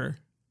starter,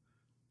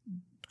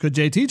 could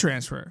JT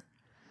transfer?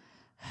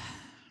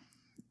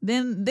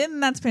 Then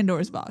that's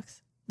Pandora's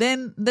box.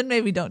 Then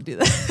maybe don't do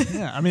that.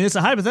 Yeah, I mean, it's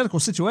a hypothetical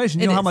situation.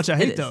 You know how much I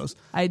hate those.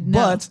 I know.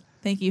 But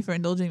thank you for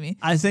indulging me.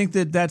 I think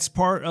that's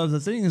part of the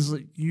thing is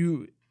like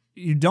you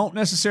don't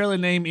necessarily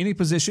name any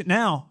position.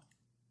 Now,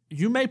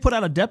 you may put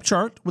out a depth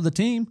chart with a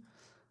team.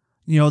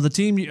 The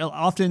team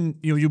often,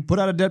 you put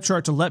out a depth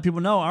chart to let people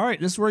know, all right,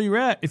 this is where you're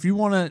at if you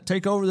want to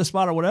take over the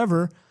spot or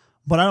whatever.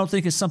 But I don't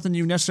think it's something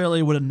you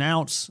necessarily would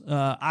announce.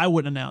 I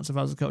wouldn't announce if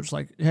I was a coach.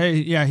 Like, hey,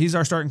 yeah, he's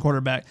our starting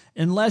quarterback.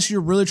 Unless you're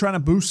really trying to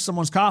boost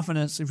someone's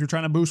confidence. If you're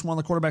trying to boost one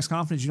of the quarterback's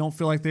confidence, you don't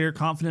feel like they're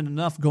confident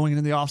enough going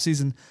into the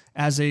offseason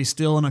as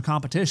still in a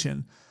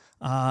competition,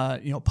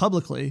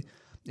 publicly.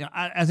 Yeah,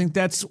 I think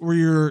that's where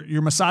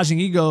you're massaging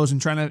egos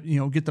and trying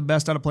to get the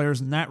best out of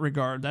players in that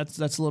regard. That's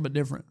a little bit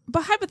different.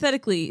 But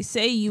hypothetically,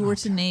 say you were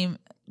to name,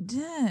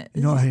 I hate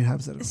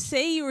hypotheticals.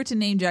 Say you were to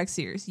name Jack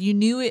Sears. You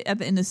knew it at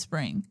the end of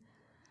spring.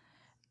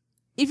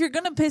 If you're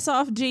gonna piss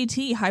off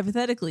JT,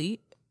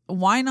 hypothetically,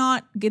 why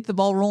not get the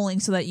ball rolling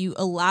so that you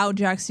allow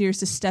Jack Sears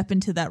to step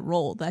into that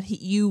role that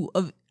you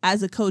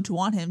as a coach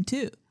want him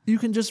to? You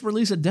can just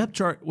release a depth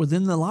chart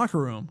within the locker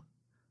room.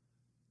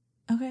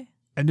 Okay.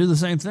 And do the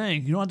same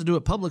thing. You don't have to do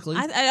it publicly.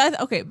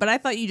 Okay, but I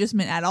thought you just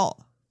meant at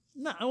all.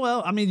 No,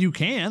 well, I mean, you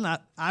can.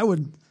 I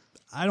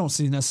don't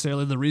see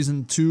necessarily the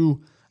reason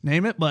to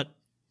name it, but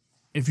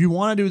if you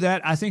want to do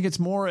that, I think it's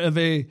more of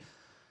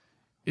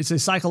it's a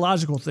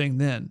psychological thing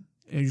then.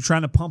 You're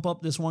trying to pump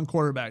up this one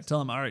quarterback. Tell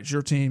him, all right, it's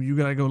your team. You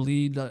got to go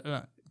lead.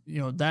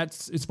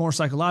 It's more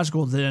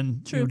psychological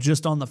than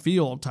just on the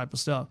field type of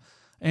stuff.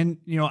 And,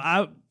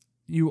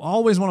 you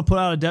always want to put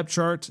out a depth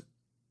chart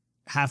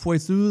halfway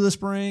through the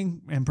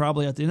spring and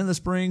probably at the end of the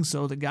spring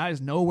so the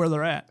guys know where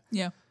they're at.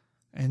 Yeah.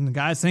 And the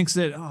guy thinks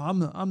that, I'm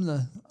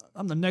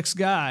the next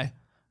guy.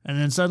 And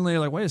then suddenly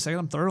you're like, wait a second,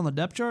 I'm third on the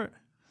depth chart?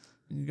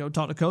 And you go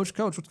talk to coach.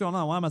 Coach, what's going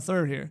on? Why am I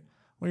third here?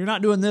 Well, you're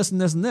not doing this and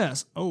this and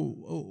this.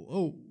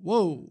 Oh,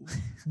 whoa.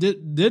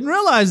 Didn't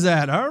realize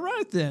that. All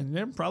right, then.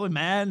 They're probably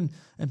mad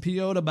and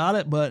PO'd about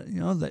it, but,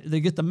 they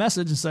get the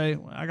message and say,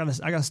 I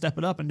gotta step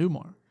it up and do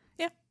more.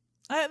 Yeah,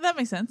 that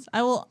makes sense.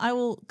 I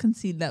will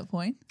concede that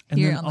point. And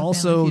here then on the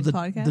also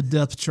podcast. the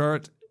depth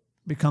chart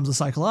becomes a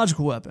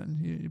psychological weapon.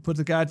 You put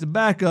the guy at the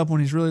backup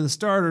when he's really the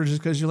starter just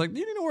because you're like,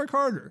 you need to work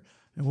harder.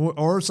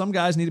 Or some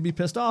guys need to be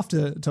pissed off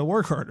to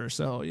work harder.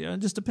 So, yeah, it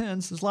just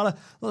depends. There's a lot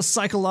of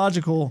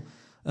psychological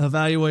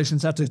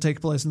evaluations have to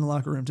take place in the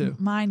locker room, too.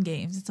 Mind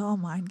games. It's all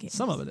mind games.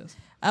 Some of it is.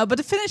 But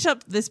to finish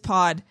up this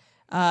pod,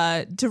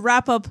 to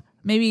wrap up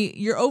maybe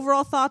your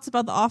overall thoughts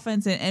about the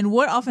offense and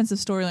what offensive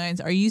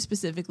storylines are you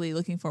specifically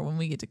looking for when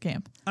we get to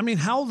camp? I mean,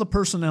 how the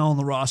personnel on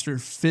the roster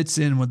fits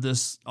in with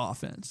this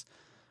offense.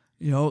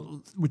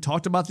 We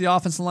talked about the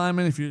offensive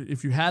linemen.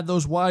 If you had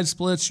those wide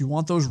splits, you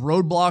want those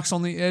roadblocks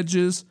on the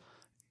edges.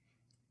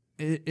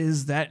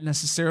 Is that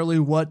necessarily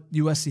what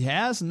USC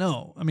has?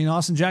 No. I mean,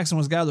 Austin Jackson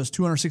was a guy that was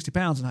 260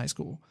 pounds in high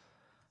school.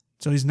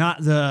 So he's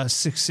not the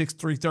 6'6",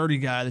 330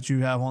 guy that you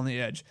have on the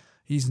edge.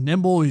 He's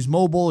nimble. He's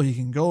mobile. He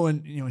can go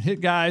and hit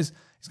guys.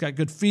 He's got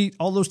good feet.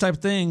 All those type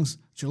of things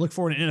that you look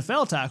for in an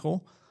NFL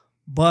tackle.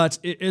 But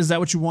is that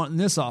what you want in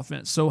this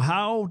offense? So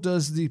how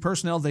does the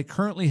personnel they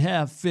currently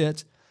have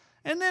fit?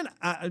 And then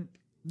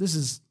this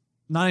is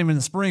not even in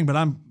the spring, but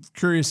I'm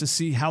curious to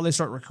see how they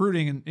start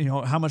recruiting and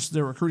how much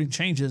their recruiting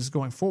changes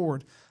going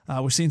forward.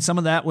 We've seen some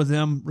of that with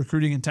them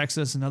recruiting in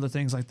Texas and other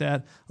things like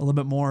that a little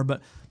bit more.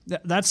 But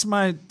that's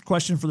my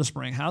question for the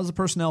spring. How does the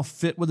personnel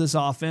fit with this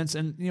offense?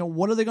 And,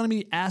 what are they going to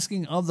be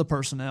asking of the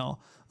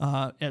personnel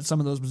at some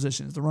of those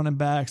positions, the running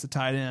backs, the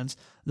tight ends?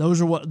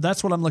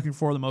 That's what I'm looking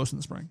for the most in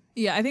the spring.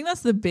 Yeah, I think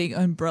that's the big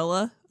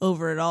umbrella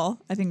over it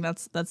all. I think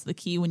that's the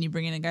key when you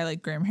bring in a guy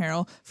like Graham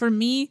Harrell. For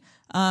me,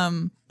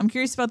 I'm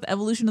curious about the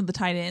evolution of the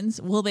tight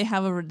ends. Will they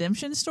have a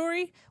redemption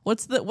story?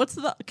 What's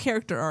the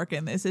character arc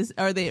in this?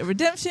 Are they a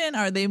redemption?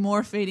 Are they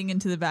more fading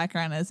into the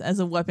background as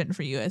a weapon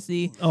for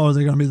USC? Oh, are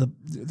they going to be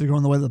they're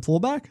going the way of the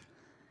fullback?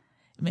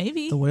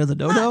 Maybe the way of the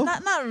dodo.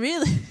 Not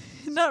really.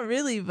 Not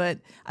really, but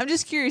I'm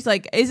just curious,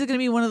 is it going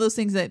to be one of those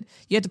things that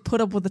you have to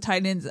put up with the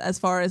tight ends as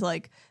far as,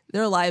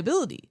 their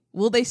liability?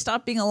 Will they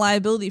stop being a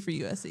liability for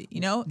USC?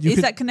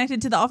 Is that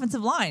connected to the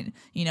offensive line?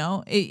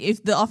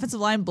 If the offensive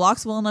line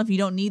blocks well enough, you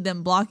don't need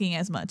them blocking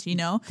as much,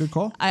 Good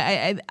call.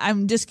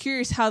 I'm just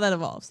curious how that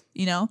evolves,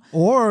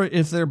 Or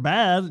if they're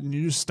bad,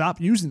 you just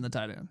stop using the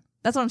tight end.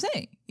 That's what I'm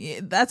saying.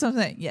 That's what I'm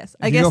saying. Yes.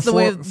 I guess the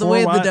way of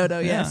the dodo,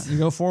 yes. You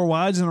go 4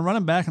 wides and a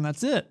running back, and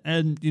that's it.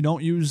 And you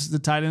don't use the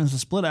tight end as a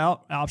split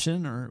out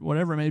option or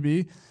whatever it may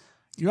be.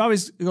 You're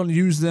always going to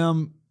use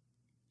them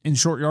in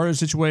short yardage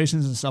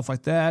situations and stuff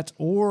like that.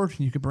 Or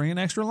you could bring in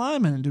extra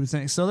linemen and do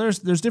things. So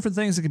there's different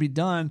things that can be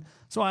done.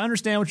 So I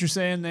understand what you're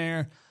saying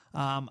there.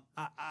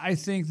 I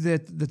think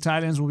that the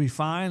tight ends will be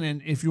fine.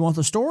 And if you want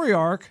the story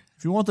arc,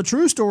 if you want the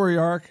true story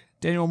arc,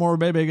 Daniel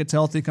Omorubebe gets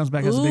healthy, comes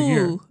back as a big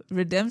year.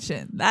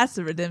 Redemption. That's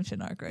the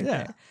redemption arc right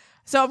there.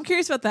 So I'm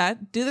curious about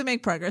that. Do they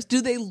make progress?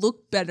 Do they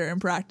look better in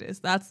practice?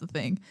 That's the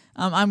thing.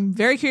 I'm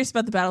very curious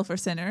about the battle for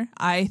center.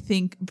 I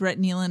think Brett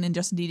Nealon and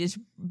Justin Dedich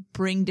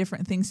bring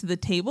different things to the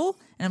table,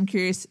 and I'm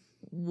curious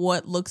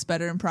what looks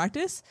better in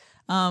practice.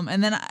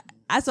 And then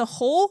as a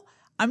whole,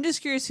 I'm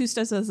just curious who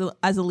steps as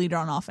a leader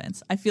on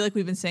offense. I feel like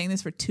we've been saying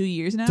this for 2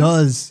 years now.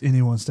 Does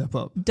anyone step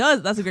up?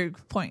 That's a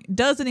great point.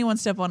 Does anyone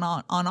step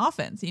on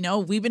offense?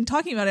 We've been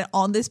talking about it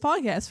on this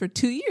podcast for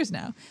 2 years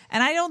now.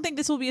 And I don't think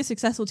this will be a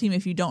successful team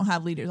if you don't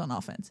have leaders on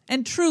offense.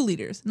 And true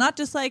leaders. Not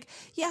just we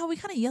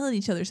kind of yell at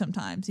each other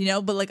sometimes,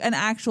 but an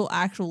actual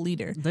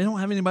leader. They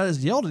don't have anybody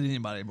that's yelled at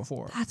anybody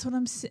before. That's what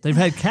I'm saying. They've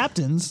had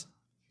captains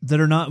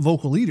that are not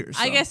vocal leaders.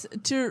 So. I guess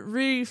to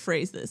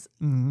rephrase this.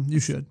 You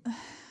should.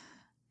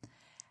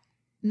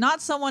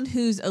 Not someone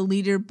who's a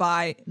leader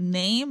by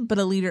name, but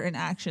a leader in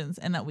actions,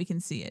 and that we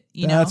can see it.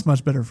 That's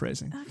much better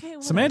phrasing. Okay,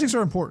 semantics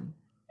are important.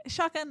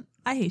 Shotgun,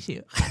 I hate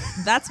you.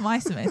 That's my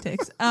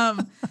semantics.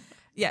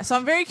 Yeah, so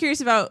I'm very curious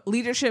about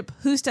leadership.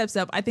 Who steps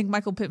up? I think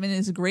Michael Pittman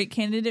is a great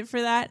candidate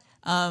for that.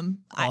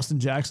 Austin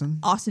Jackson.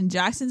 Austin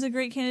Jackson's a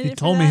great candidate. He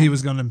told me he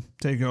was going to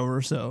take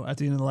over. So at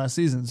the end of the last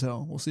season,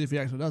 so we'll see if he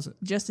actually does it.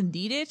 Justin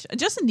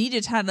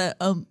Dedich had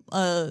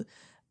a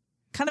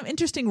kind of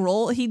interesting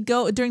role. He'd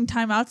go during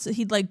timeouts.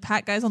 He'd like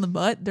pat guys on the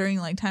butt during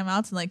like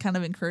timeouts and like kind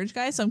of encourage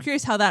guys. So I'm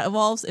curious how that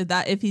evolves.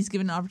 If he's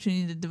given an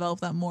opportunity to develop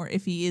that more,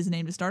 if he is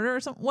named a starter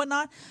or something,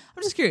 whatnot.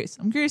 I'm just curious.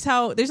 I'm curious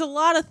how there's a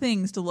lot of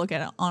things to look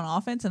at on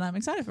offense, and I'm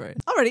excited for it.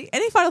 Alrighty,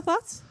 any final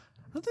thoughts?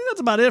 I think that's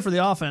about it for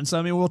the offense.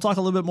 I mean, we'll talk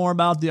a little bit more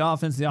about the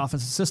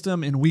offensive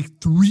system in week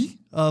 3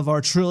 of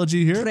our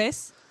trilogy here.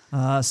 Chris.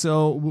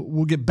 So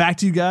we'll get back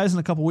to you guys in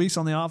a couple weeks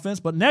on the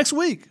offense. But next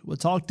week, we'll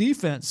talk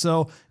defense.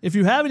 So if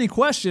you have any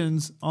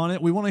questions on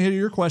it, we want to hear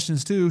your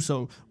questions too.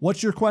 So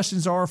what your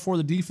questions are for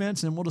the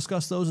defense, and we'll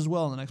discuss those as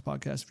well in the next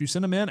podcast. If you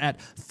send them in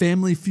at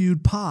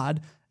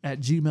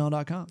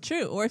familyfeudpod@gmail.com.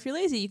 True. Or if you're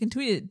lazy, you can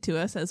tweet it to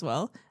us as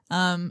well.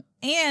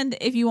 And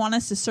if you want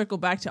us to circle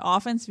back to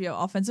offense, if you have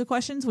offensive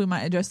questions, we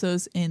might address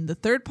those in the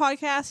third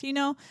podcast,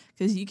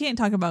 because you can't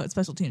talk about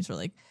special teams for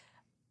like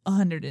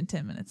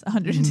 110 minutes.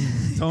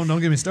 110.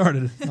 Don't get me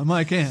started. I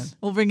might can.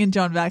 We'll bring in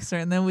John Baxter,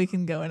 and then we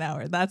can go an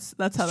hour. That's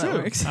how that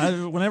works.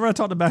 Whenever I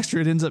talk to Baxter,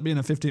 it ends up being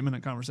a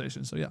 15-minute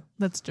conversation. So yeah,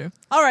 that's true.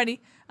 Alrighty.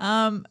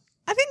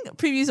 I think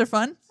previews are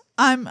fun.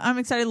 I'm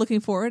excited,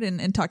 looking forward,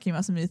 and talking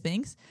about some new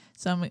things.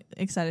 So I'm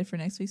excited for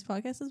next week's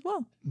podcast as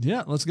well.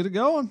 Yeah, let's get it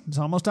going. It's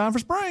almost time for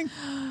spring.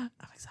 I'm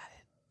excited.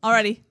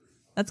 Alrighty.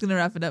 That's going to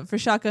wrap it up. For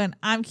Shotgun,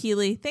 I'm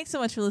Keely. Thanks so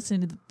much for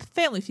listening to the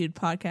Family Feud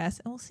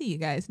podcast, and we'll see you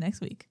guys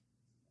next week.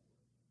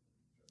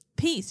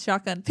 Peace,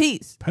 Shotgun.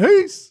 Peace.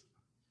 Peace.